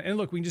begin to decline. And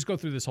look, we can just go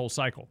through this whole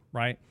cycle,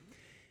 right?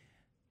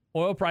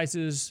 Oil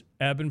prices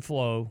ebb and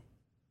flow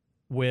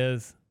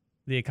with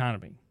the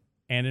economy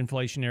and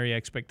inflationary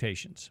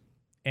expectations.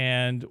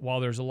 And while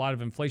there's a lot of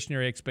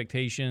inflationary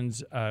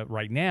expectations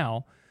right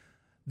now,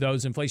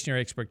 those inflationary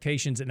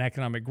expectations and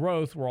economic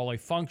growth were all a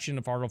function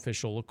of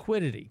artificial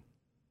liquidity.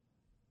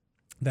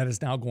 That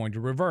is now going to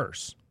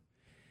reverse.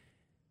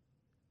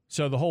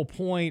 So the whole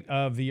point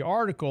of the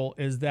article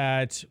is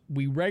that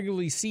we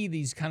regularly see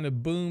these kind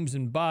of booms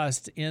and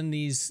busts in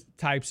these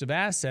types of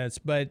assets,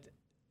 but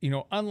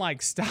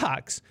unlike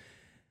stocks,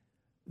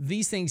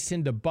 these things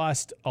tend to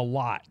bust a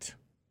lot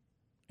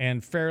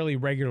and fairly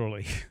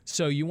regularly.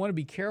 So you want to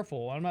be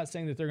careful. I'm not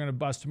saying that they're going to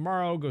bust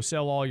tomorrow, go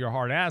sell all your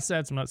hard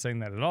assets. I'm not saying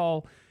that at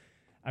all.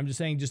 I'm just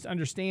saying just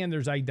understand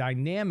there's a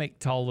dynamic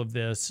to all of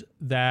this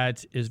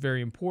that is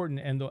very important.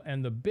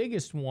 And the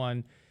biggest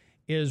one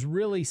is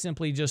really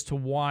simply just to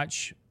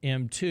watch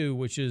M2,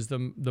 which is the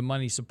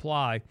money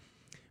supply,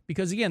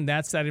 because, again,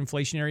 that's that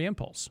inflationary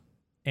impulse.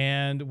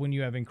 And when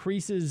you have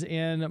increases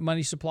in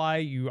money supply,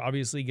 you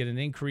obviously get an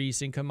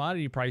increase in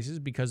commodity prices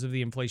because of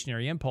the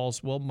inflationary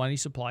impulse. Well, money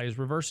supply is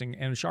reversing,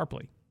 and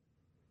sharply.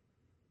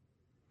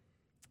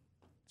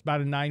 It's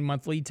about a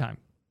 9-month lead time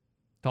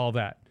to all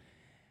that.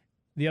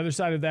 The other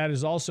side of that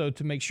is also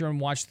to make sure and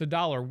watch the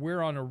dollar.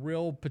 We're on a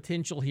real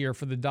potential here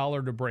for the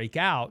dollar to break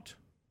out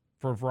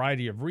for a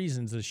variety of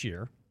reasons this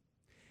year.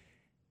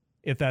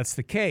 If that's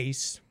the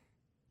case,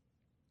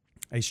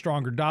 a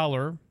stronger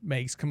dollar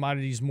makes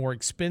commodities more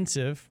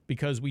expensive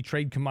because we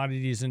trade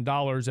commodities in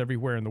dollars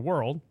everywhere in the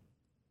world.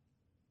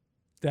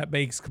 That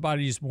makes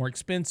commodities more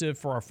expensive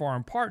for our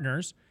foreign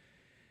partners.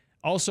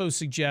 Also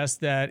suggests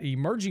that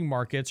emerging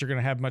markets are going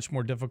to have much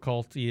more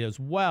difficulty as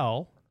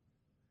well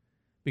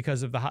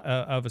because of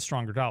a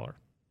stronger dollar.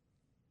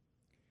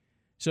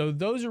 So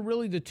those are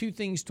really the two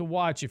things to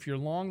watch. If you're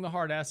long the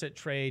hard asset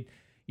trade,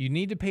 you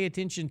need to pay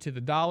attention to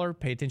the dollar,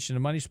 pay attention to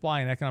money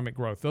supply and economic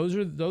growth.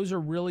 Those are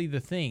really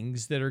the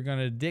things that are going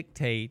to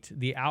dictate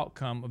the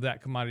outcome of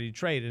that commodity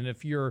trade. And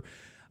if you're,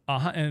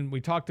 and we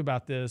talked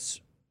about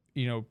this,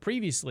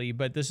 previously,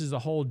 but this is a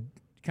whole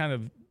kind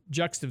of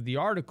juxt of the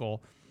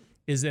article,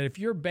 is that if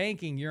you're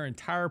banking your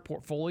entire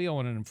portfolio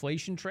on an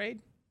inflation trade,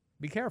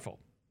 be careful.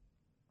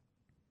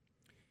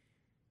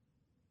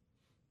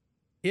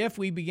 If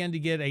we begin to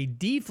get a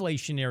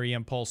deflationary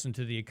impulse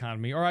into the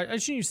economy, or I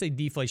shouldn't say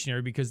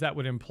deflationary because that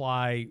would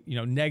imply,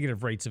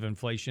 negative rates of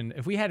inflation.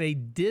 If we had a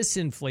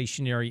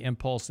disinflationary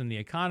impulse in the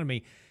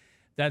economy,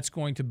 that's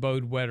going to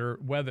bode better.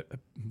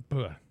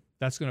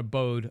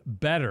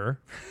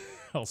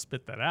 I'll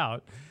spit that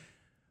out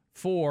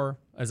for,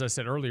 as I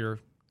said earlier,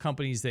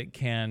 companies that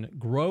can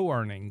grow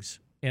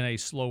earnings in a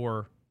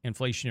slower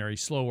inflationary,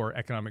 slower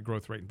economic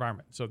growth rate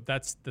environment. So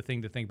that's the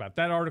thing to think about.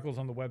 That article's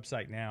on the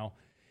website now.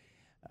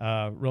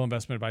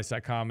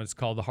 realinvestmentadvice.com. It's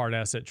called The Hard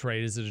Asset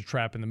Trade. Is it a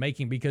trap in the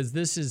making? Because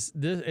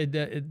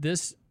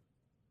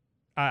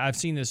I've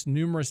seen this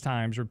numerous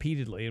times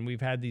repeatedly, and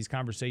we've had these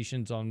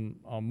conversations on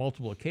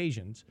multiple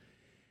occasions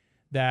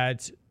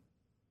that,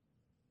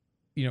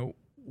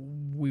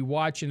 we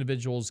watch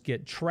individuals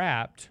get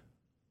trapped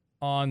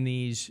on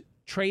these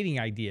trading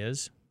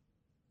ideas,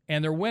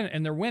 and they're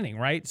winning,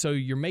 right? So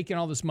you're making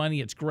all this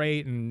money. It's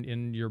great.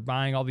 And you're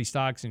buying all these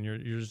stocks and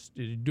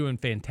you're doing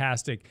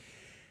fantastic.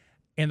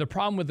 And the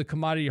problem with the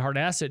commodity hard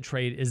asset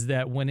trade is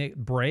that when it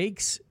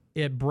breaks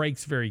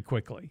very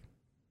quickly.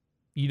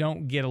 You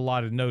don't get a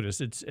lot of notice.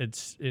 It's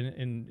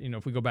in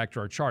if we go back to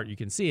our chart, you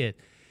can see it.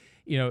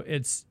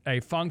 It's a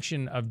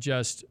function of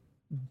just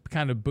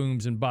kind of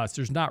booms and busts.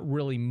 There's not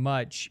really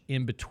much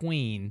in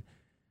between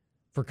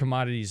for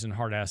commodities and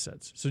hard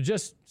assets. So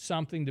just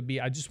something to be,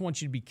 I just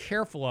want you to be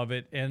careful of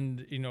it.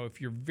 And, if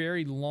you're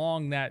very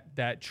long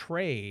that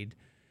trade,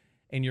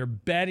 and you're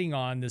betting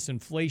on this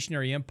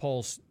inflationary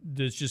impulse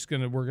that's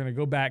we're going to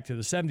go back to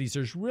the 70s,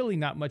 there's really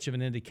not much of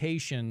an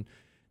indication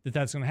that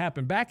that's going to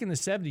happen. Back in the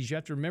 70s, you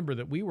have to remember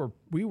that we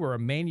were a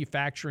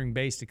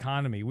manufacturing-based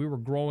economy. We were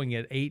growing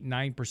at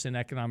 8-9%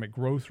 economic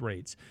growth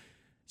rates.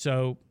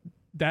 So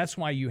that's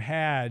why you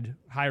had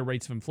higher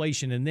rates of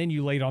inflation, and then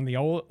you laid on the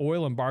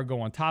oil embargo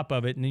on top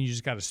of it, and then you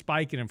just got a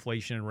spike in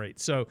inflation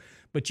rates. So,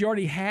 but you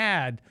already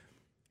had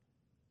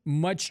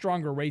much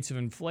stronger rates of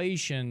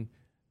inflation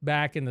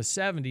back in the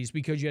 70s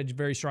because you had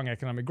very strong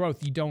economic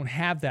growth. You don't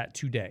have that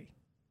today.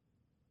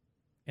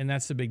 And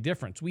that's the big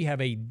difference. We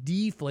have a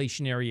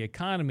deflationary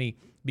economy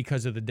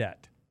because of the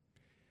debt,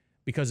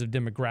 because of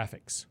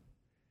demographics.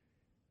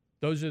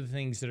 Those are the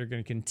things that are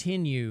going to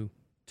continue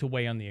to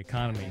weigh on the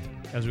economy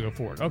as we go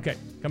forward. Okay,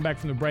 come back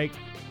from the break.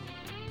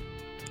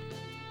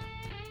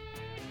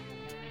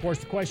 Of course,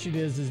 the question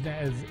is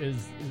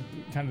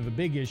kind of the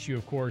big issue,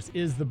 of course,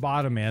 is the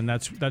bottom end.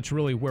 That's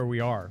really where we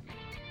are.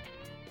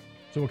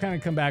 So we'll kind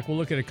of come back. We'll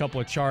look at a couple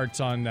of charts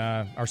on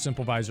our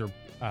SimpleVisor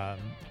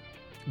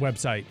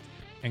website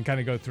and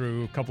kind of go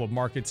through a couple of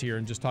markets here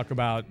and just talk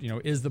about,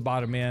 is the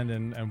bottom end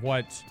and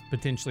what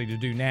potentially to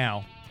do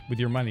now with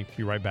your money.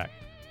 Be right back.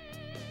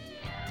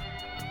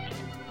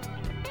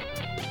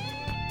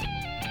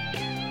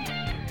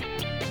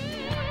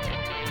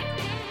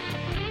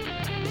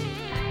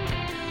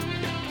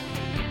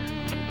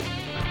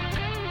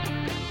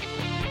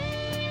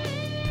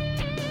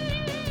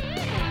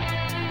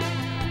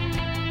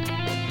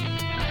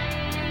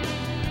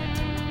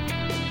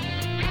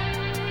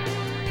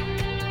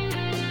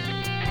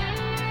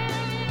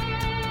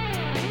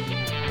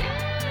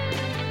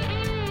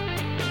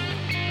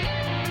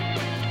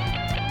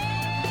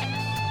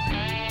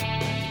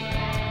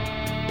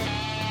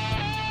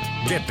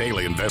 Get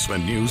daily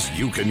investment news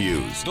you can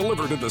use,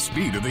 delivered at the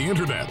speed of the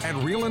internet at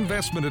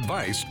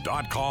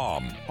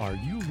realinvestmentadvice.com. Are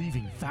you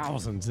leaving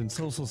thousands in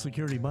Social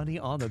Security money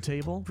on the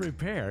table?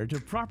 Prepare to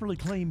properly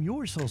claim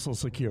your Social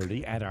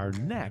Security at our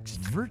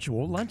next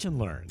virtual Lunch and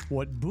Learn.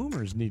 What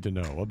boomers need to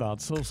know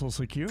about Social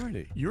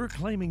Security. Your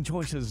claiming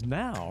choices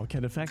now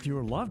can affect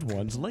your loved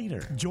ones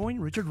later. Join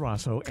Richard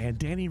Rosso and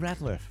Danny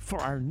Ratliff for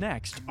our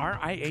next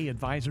RIA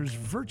Advisors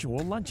virtual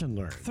Lunch and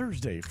Learn,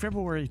 Thursday,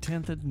 February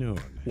 10th at noon.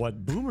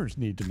 What boomers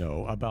need to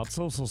know about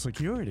Social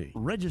Security.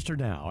 Register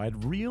now at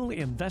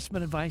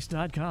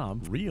realinvestmentadvice.com.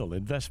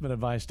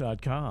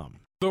 Realinvestmentadvice.com.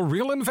 The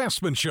Real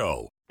Investment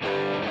Show.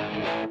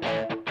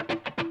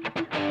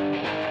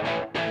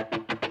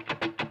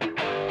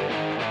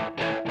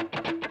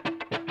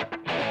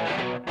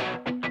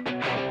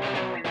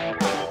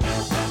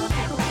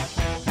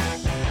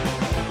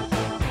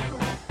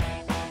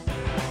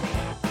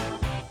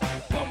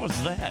 What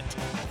was that?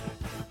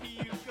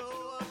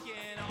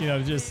 You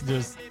know, just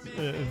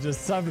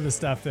some of the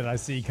stuff that I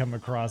see come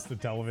across the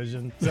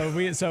television. So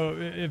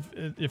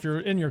if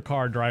you're in your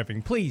car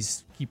driving,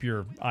 please keep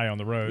your eye on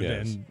the road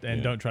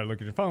and don't try to look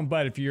at your phone.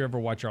 But if you ever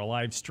watch our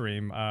live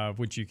stream,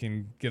 which you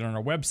can get on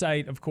our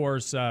website, of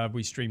course,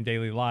 we stream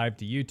daily live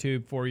to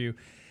YouTube for you.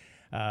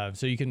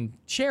 So you can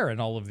share in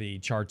all of the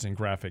charts and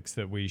graphics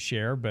that we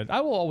share. But I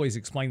will always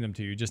explain them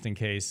to you just in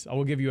case. I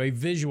will give you a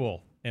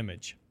visual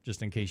image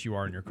just in case you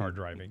are in your car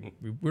driving.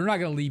 We're not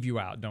going to leave you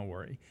out. Don't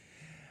worry.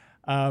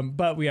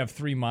 But we have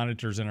 3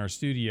 monitors in our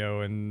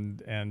studio,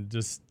 and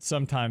just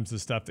sometimes the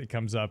stuff that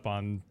comes up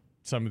on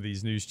some of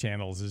these news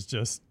channels is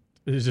just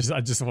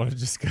I just want to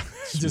just go.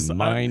 Just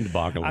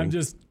mind-boggling.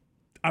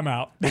 I'm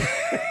out.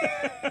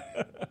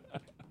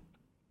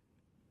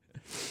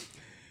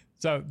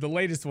 So the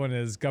latest one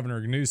is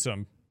Governor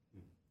Newsom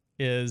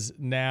is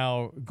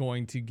now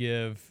going to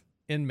give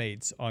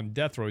inmates on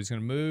death row. He's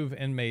going to move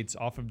inmates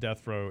off of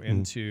death row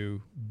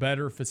into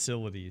better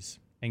facilities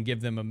and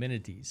give them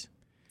amenities.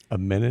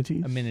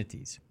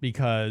 Amenities,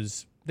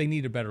 because they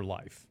need a better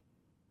life.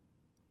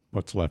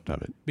 What's left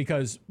of it?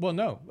 Because, well,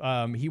 no,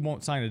 he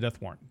won't sign a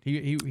death warrant.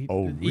 He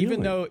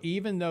really?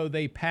 Even though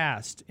they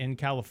passed in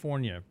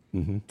California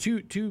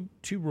two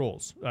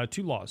laws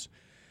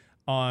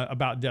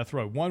about death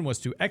row. One was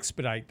to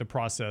expedite the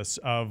process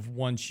of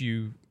once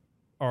you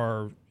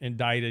are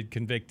indicted,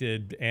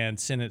 convicted, and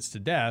sentenced to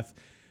death,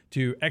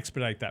 to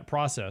expedite that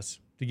process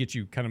to get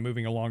you kind of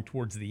moving along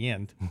towards the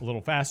end a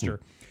little faster.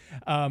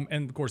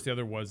 And, of course, the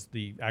other was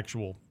the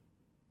actual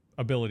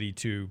ability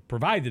to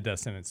provide the death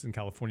sentence in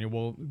California.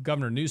 Well,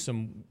 Governor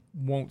Newsom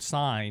won't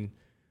sign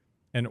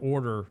an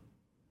order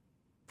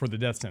for the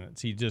death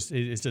sentence.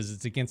 It says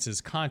it's against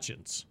his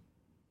conscience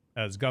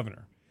as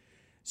governor.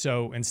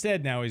 So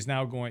instead now he's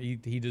now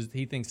going,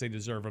 he thinks they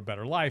deserve a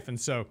better life. And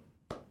so,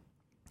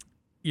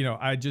 you know,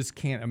 I just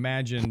can't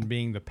imagine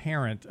being the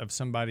parent of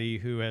somebody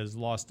who has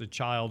lost a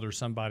child or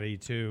somebody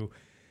to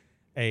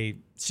a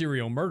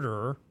serial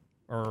murderer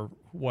or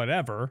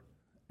whatever,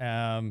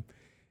 and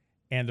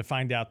to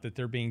find out that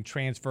they're being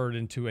transferred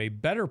into a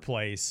better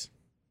place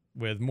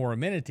with more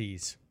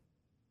amenities.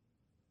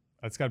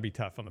 That's got to be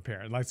tough on the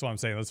parent. That's what I'm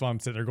saying. That's why I'm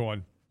sitting there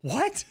going,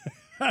 what?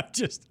 I'm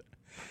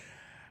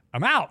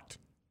out.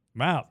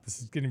 This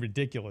is getting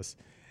ridiculous.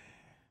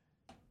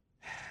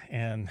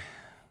 And,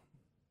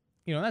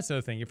 you know, that's the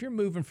other thing. If you're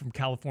moving from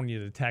California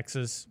to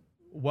Texas,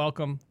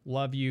 welcome,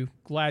 love you,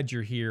 glad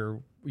you're here.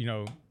 You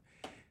know,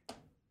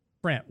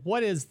 Brent,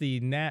 what is the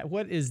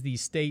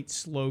state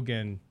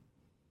slogan?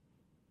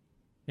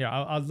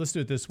 Yeah, let's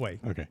do it this way.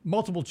 Okay.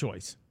 Multiple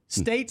choice.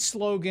 State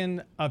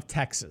slogan of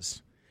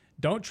Texas.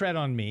 Don't tread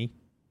on me.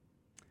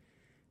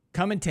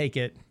 Come and take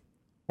it,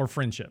 or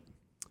friendship.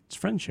 It's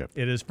friendship.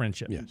 It is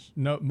friendship. Yes.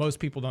 No, most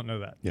people don't know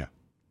that. Yeah.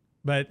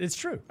 But it's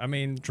true. I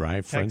mean,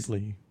 drive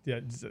friendly.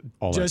 Yeah.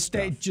 All that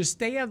stuff. Just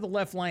stay out of the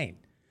left lane.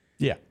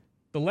 Yeah.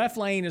 The left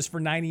lane is for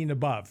 90 and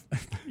above.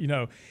 You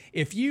know,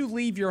 if you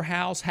leave your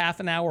house half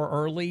an hour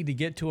early to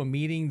get to a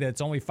meeting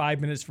that's only 5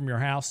 minutes from your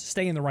house,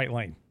 stay in the right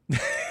lane.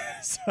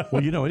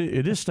 Well, you know,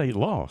 it is state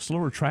law.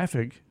 Slower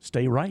traffic,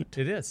 stay right.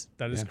 It is.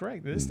 That is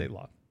correct. It is state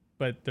law.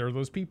 But there are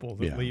those people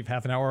that leave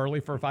half an hour early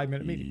for a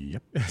 5-minute meeting.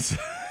 Yep.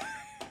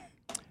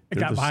 I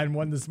got behind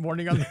one this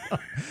morning on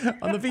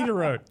the feeder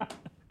road.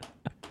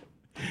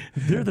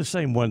 They're the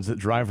same ones that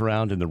drive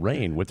around in the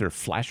rain with their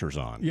flashers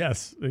on.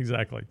 Yes,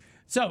 exactly.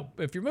 So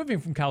if you're moving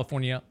from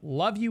California,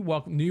 love you,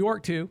 welcome. New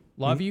York too,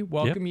 love you,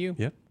 welcome you.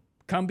 Yep.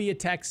 Come be a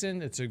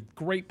Texan. It's a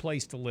great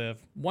place to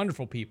live.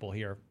 Wonderful people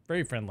here,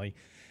 very friendly.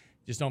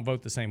 Just don't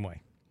vote the same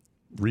way.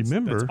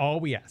 Remember, that's all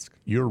we ask.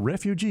 You're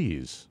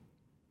refugees,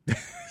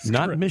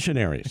 not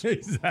missionaries.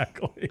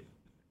 Exactly.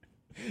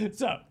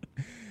 So,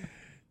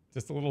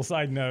 just a little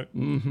side note.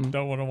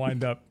 Don't want to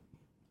wind up.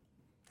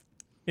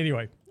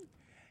 Anyway,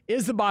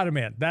 is the bottom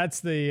end.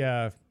 That's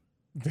the,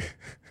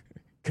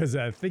 because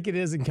I think it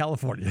is in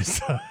California.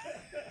 So.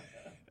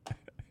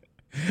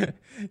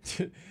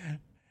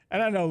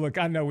 And I know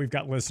we've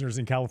got listeners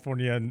in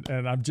California, and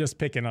I'm just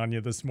picking on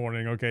you this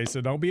morning, okay? So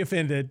don't be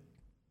offended.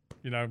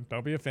 You know,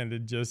 don't be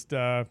offended. Just,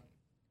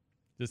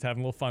 Just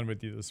having a little fun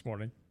with you this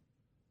morning.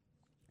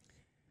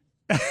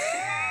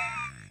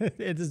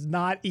 It is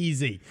not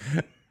easy.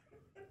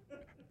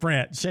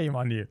 Brent, shame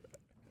on you.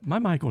 My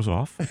mic was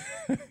off.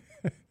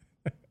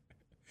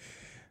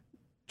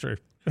 True.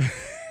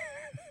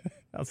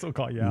 I'll still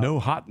call you out. No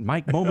hot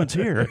mic moments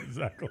here.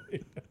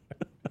 Exactly.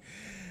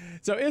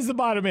 So is the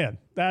bottom in?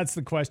 That's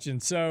the question.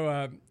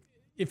 So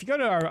if you go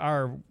to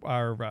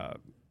our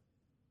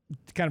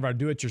kind of our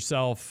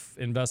do-it-yourself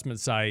investment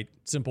site,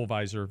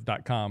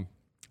 simplevisor.com,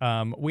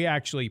 we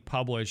actually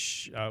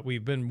publish,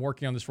 we've been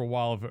working on this for a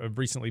while. I've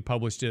recently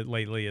published it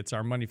lately. It's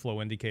our money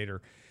flow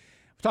indicator.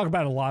 We talk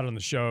about it a lot on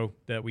the show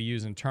that we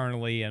use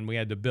internally, and we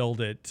had to build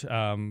it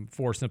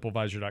for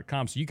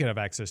simplevisor.com so you can have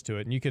access to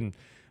it. And you can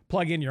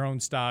plug in your own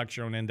stocks,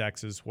 your own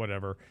indexes,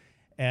 whatever,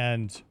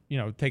 and,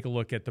 take a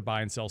look at the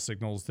buy and sell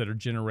signals that are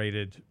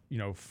generated,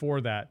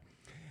 for that.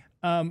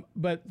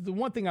 But the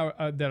one thing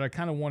that I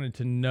kind of wanted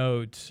to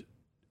note,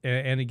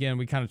 and again,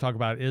 we kind of talk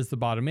about is the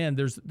bottom in.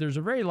 There's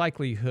a very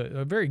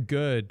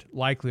good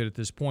likelihood at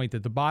this point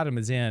that the bottom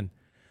is in,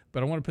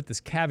 but I want to put this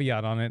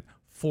caveat on it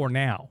for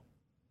now.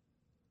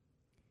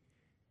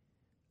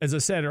 As I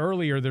said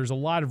earlier, there's a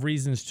lot of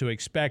reasons to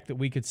expect that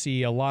we could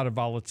see a lot of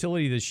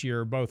volatility this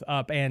year, both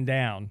up and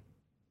down.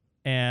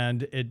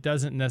 And it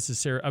doesn't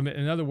necessarily,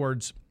 in other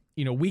words,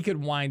 we could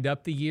wind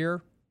up the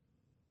year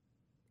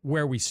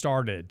where we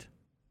started.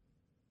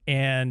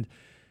 And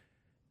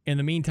in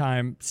the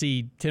meantime,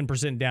 see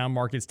 10% down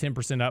markets,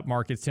 10% up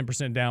markets,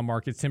 10% down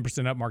markets,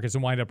 10% up markets,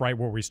 and wind up right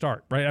where we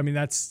start, right?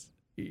 That's,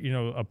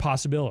 a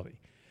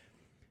possibility.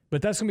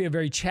 But that's going to be a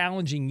very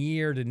challenging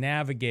year to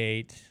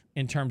navigate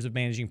in terms of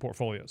managing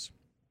portfolios.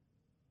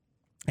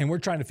 And we're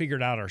trying to figure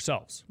it out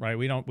ourselves, right?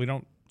 We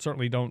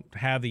certainly don't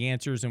have the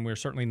answers, and we're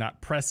certainly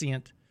not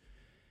prescient.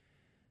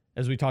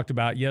 As we talked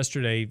about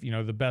yesterday,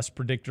 the best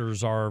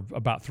predictors are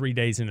about 3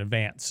 days in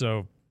advance.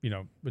 So,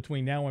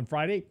 between now and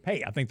Friday,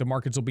 hey, I think the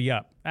markets will be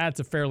up. That's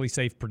a fairly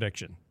safe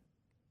prediction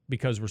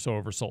because we're so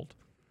oversold.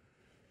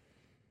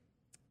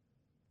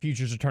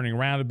 Futures are turning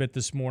around a bit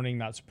this morning.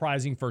 Not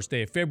surprising. First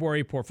day of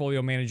February,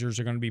 portfolio managers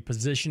are going to be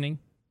positioning,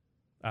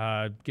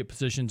 get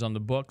positions on the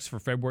books for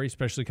February,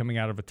 especially coming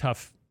out of a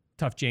tough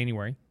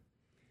January.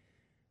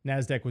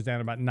 NASDAQ was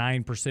down about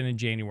 9% in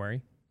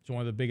January. It's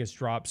one of the biggest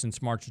drops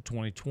since March of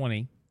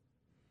 2020.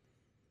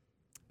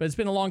 But it's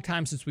been a long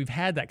time since we've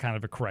had that kind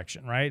of a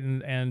correction, right?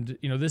 And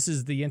this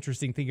is the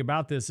interesting thing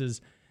about this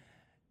is,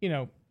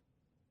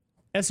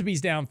 S&P's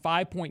down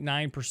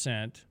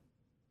 5.9%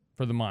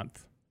 for the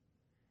month.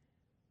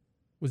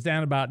 Was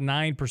down about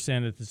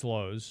 9% at its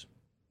lows.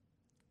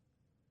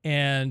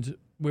 And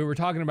we were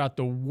talking about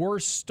the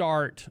worst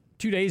start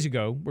 2 days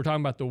ago. We're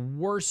talking about the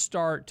worst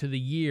start to the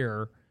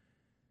year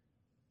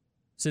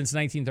since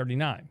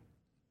 1939.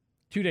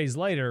 2 days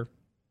later,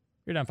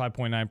 you're down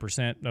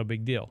 5.9%, no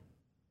big deal,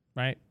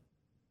 right?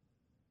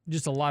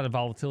 Just a lot of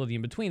volatility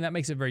in between. That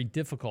makes it very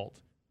difficult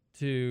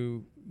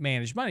to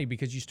manage money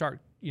because you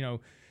start,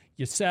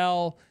 you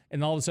sell,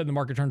 and all of a sudden the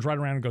market turns right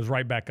around and goes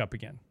right back up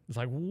again. It's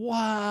like,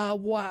 wow,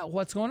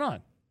 what's going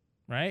on,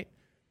 right?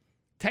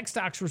 Tech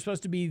stocks were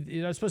supposed to be,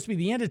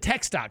 the end of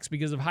tech stocks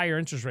because of higher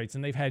interest rates,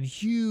 and they've had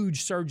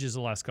huge surges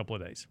the last couple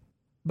of days.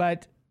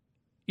 But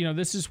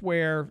this is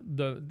where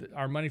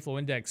our money flow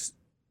index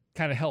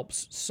kind of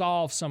helps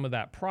solve some of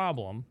that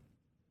problem,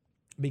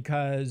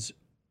 because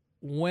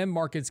when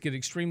markets get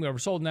extremely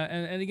oversold, now,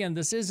 and again,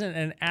 this isn't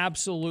an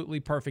absolutely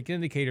perfect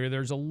indicator.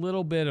 There's a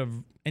little bit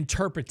of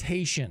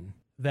interpretation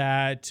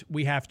that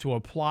we have to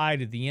apply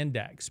to the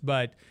index,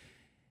 but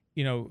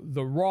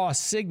the raw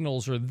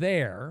signals are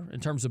there in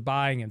terms of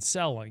buying and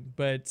selling,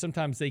 but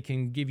sometimes they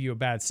can give you a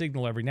bad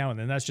signal every now and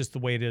then. That's just the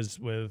way it is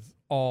with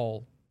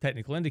all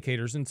technical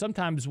indicators. And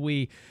sometimes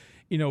we,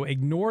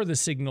 ignore the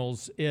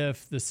signals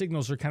if the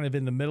signals are kind of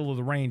in the middle of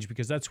the range,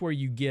 because that's where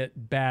you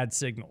get bad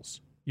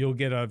signals. You'll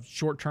get a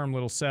short-term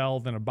little sell,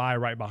 then a buy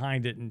right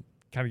behind it, and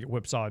kind of get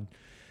whipsawed,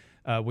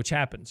 which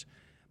happens.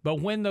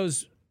 But when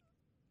those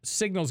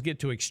signals get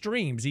to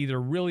extremes, either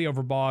really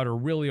overbought or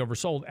really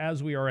oversold,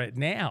 as we are at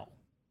now,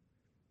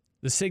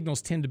 the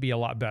signals tend to be a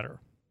lot better.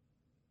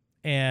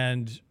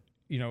 And,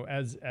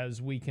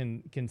 as we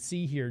can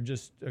see here,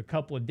 just a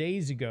couple of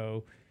days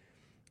ago,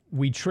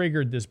 we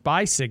triggered this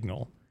buy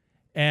signal,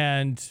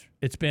 and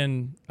it's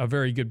been a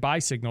very good buy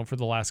signal for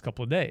the last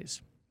couple of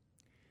days.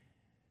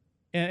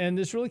 And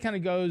this really kind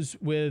of goes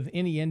with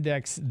any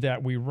index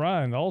that we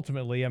run.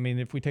 Ultimately,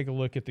 if we take a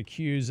look at the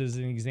Qs as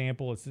an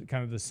example, it's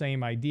kind of the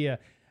same idea.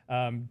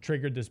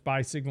 Triggered this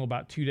buy signal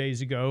about 2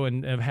 days ago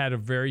and have had a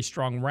very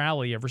strong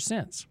rally ever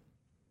since.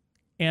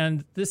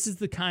 And this is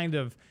the kind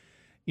of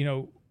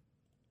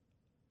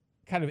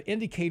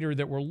indicator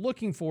that we're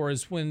looking for,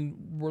 is when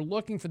we're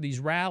looking for these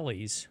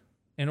rallies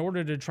in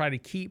order to try to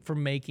keep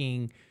from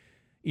making,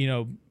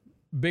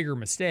 bigger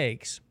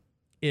mistakes,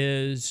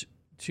 is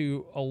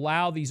to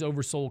allow these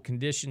oversold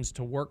conditions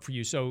to work for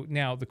you. So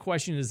now the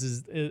question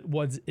is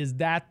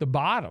that the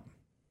bottom,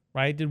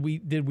 right? Did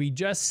we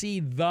just see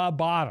the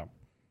bottom?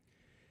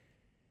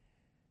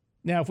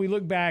 Now, if we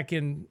look back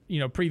in,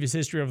 previous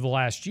history of the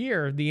last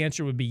year, the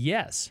answer would be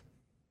yes.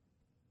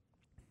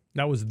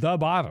 That was the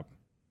bottom.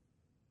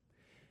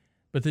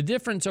 But the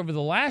difference over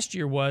the last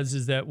year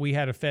is that we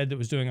had a Fed that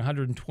was doing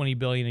 $120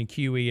 billion in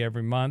QE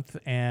every month,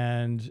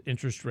 and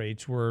interest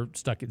rates were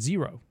stuck at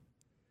zero.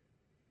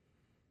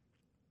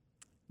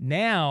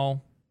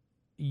 Now,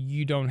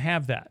 you don't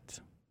have that.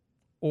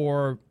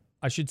 Or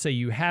I should say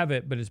you have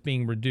it, but it's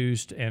being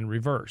reduced and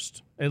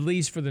reversed. At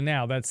least for the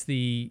now, that's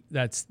the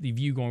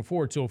view going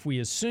forward. So if we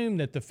assume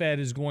that the Fed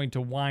is going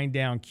to wind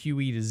down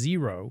QE to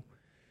zero,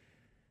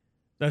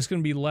 that's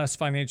going to be less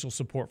financial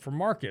support for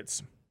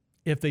markets.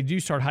 If they do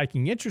start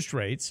hiking interest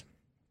rates,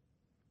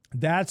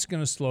 that's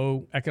going to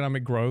slow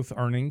economic growth,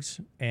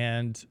 earnings,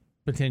 and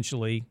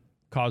potentially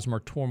cause more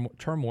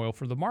turmoil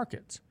for the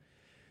markets.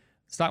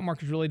 Stock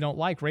markets really don't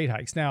like rate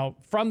hikes. Now,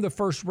 from the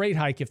first rate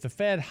hike, if the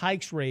Fed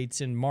hikes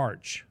rates in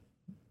March,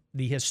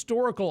 the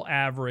historical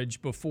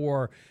average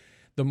before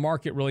the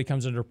market really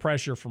comes under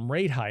pressure from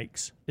rate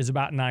hikes is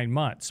about 9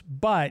 months.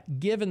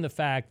 But given the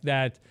fact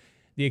that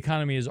the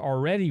economy is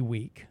already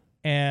weak,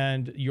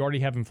 and you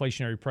already have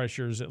inflationary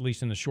pressures, at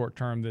least in the short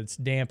term, that's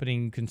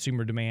dampening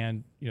consumer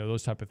demand,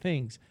 those type of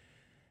things,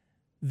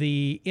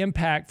 the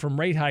impact from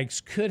rate hikes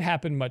could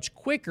happen much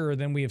quicker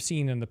than we have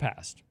seen in the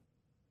past,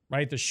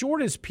 right? The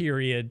shortest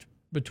period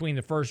between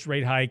the first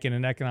rate hike and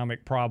an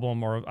economic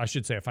problem, or I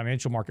should say a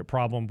financial market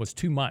problem, was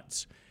 2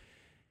 months.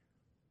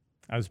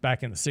 I was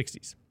back in the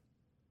 60s.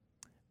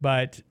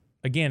 But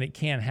again, it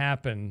can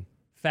happen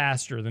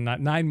faster than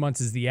that. 9 months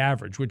is the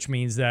average, which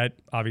means that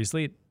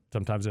obviously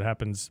sometimes it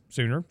happens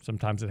sooner,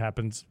 sometimes it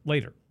happens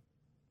later.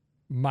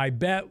 My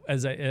bet,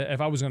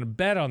 if I was going to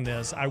bet on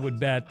this, I would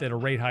bet that a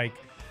rate hike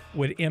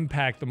would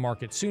impact the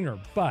market sooner.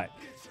 But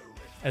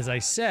as I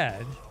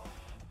said,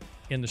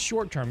 in the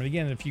short term, and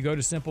again, if you go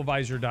to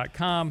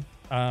SimpleVisor.com,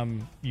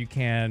 you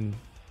can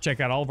check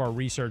out all of our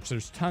research.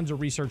 There's tons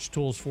of research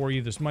tools for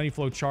you. This money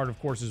flow chart, of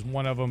course, is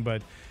one of them,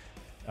 but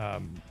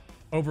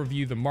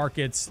overview the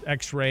markets,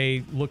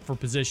 X-ray, look for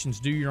positions,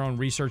 do your own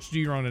research, do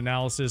your own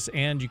analysis,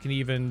 and you can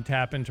even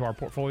tap into our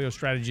portfolio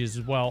strategies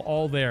as well,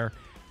 all there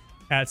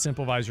at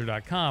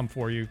SimpleVisor.com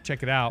for you.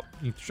 Check it out.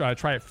 You can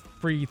try it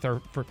free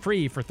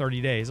for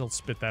 30 days. I'll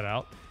spit that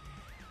out.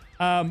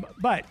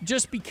 But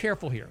just be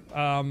careful here.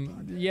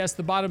 Yes,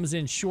 the bottom is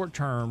in short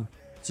term.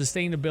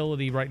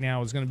 Sustainability right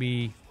now is going to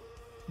be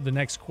the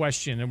next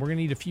question, and we're going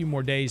to need a few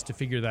more days to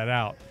figure that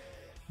out.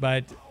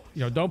 But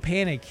don't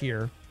panic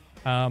here.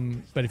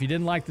 But if you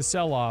didn't like the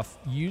sell-off,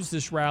 use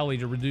this rally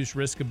to reduce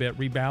risk a bit,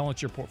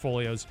 rebalance your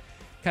portfolios,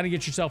 kind of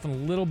get yourself in a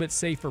little bit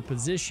safer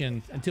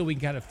position until we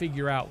can kind of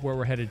figure out where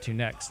we're headed to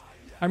next.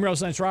 I'm Real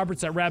Science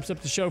Roberts. That wraps up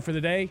the show for the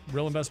day.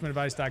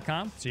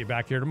 RealInvestmentAdvice.com. See you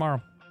back here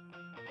tomorrow.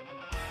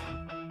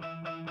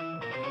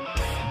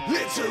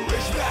 It's a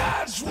rich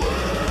man's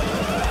world.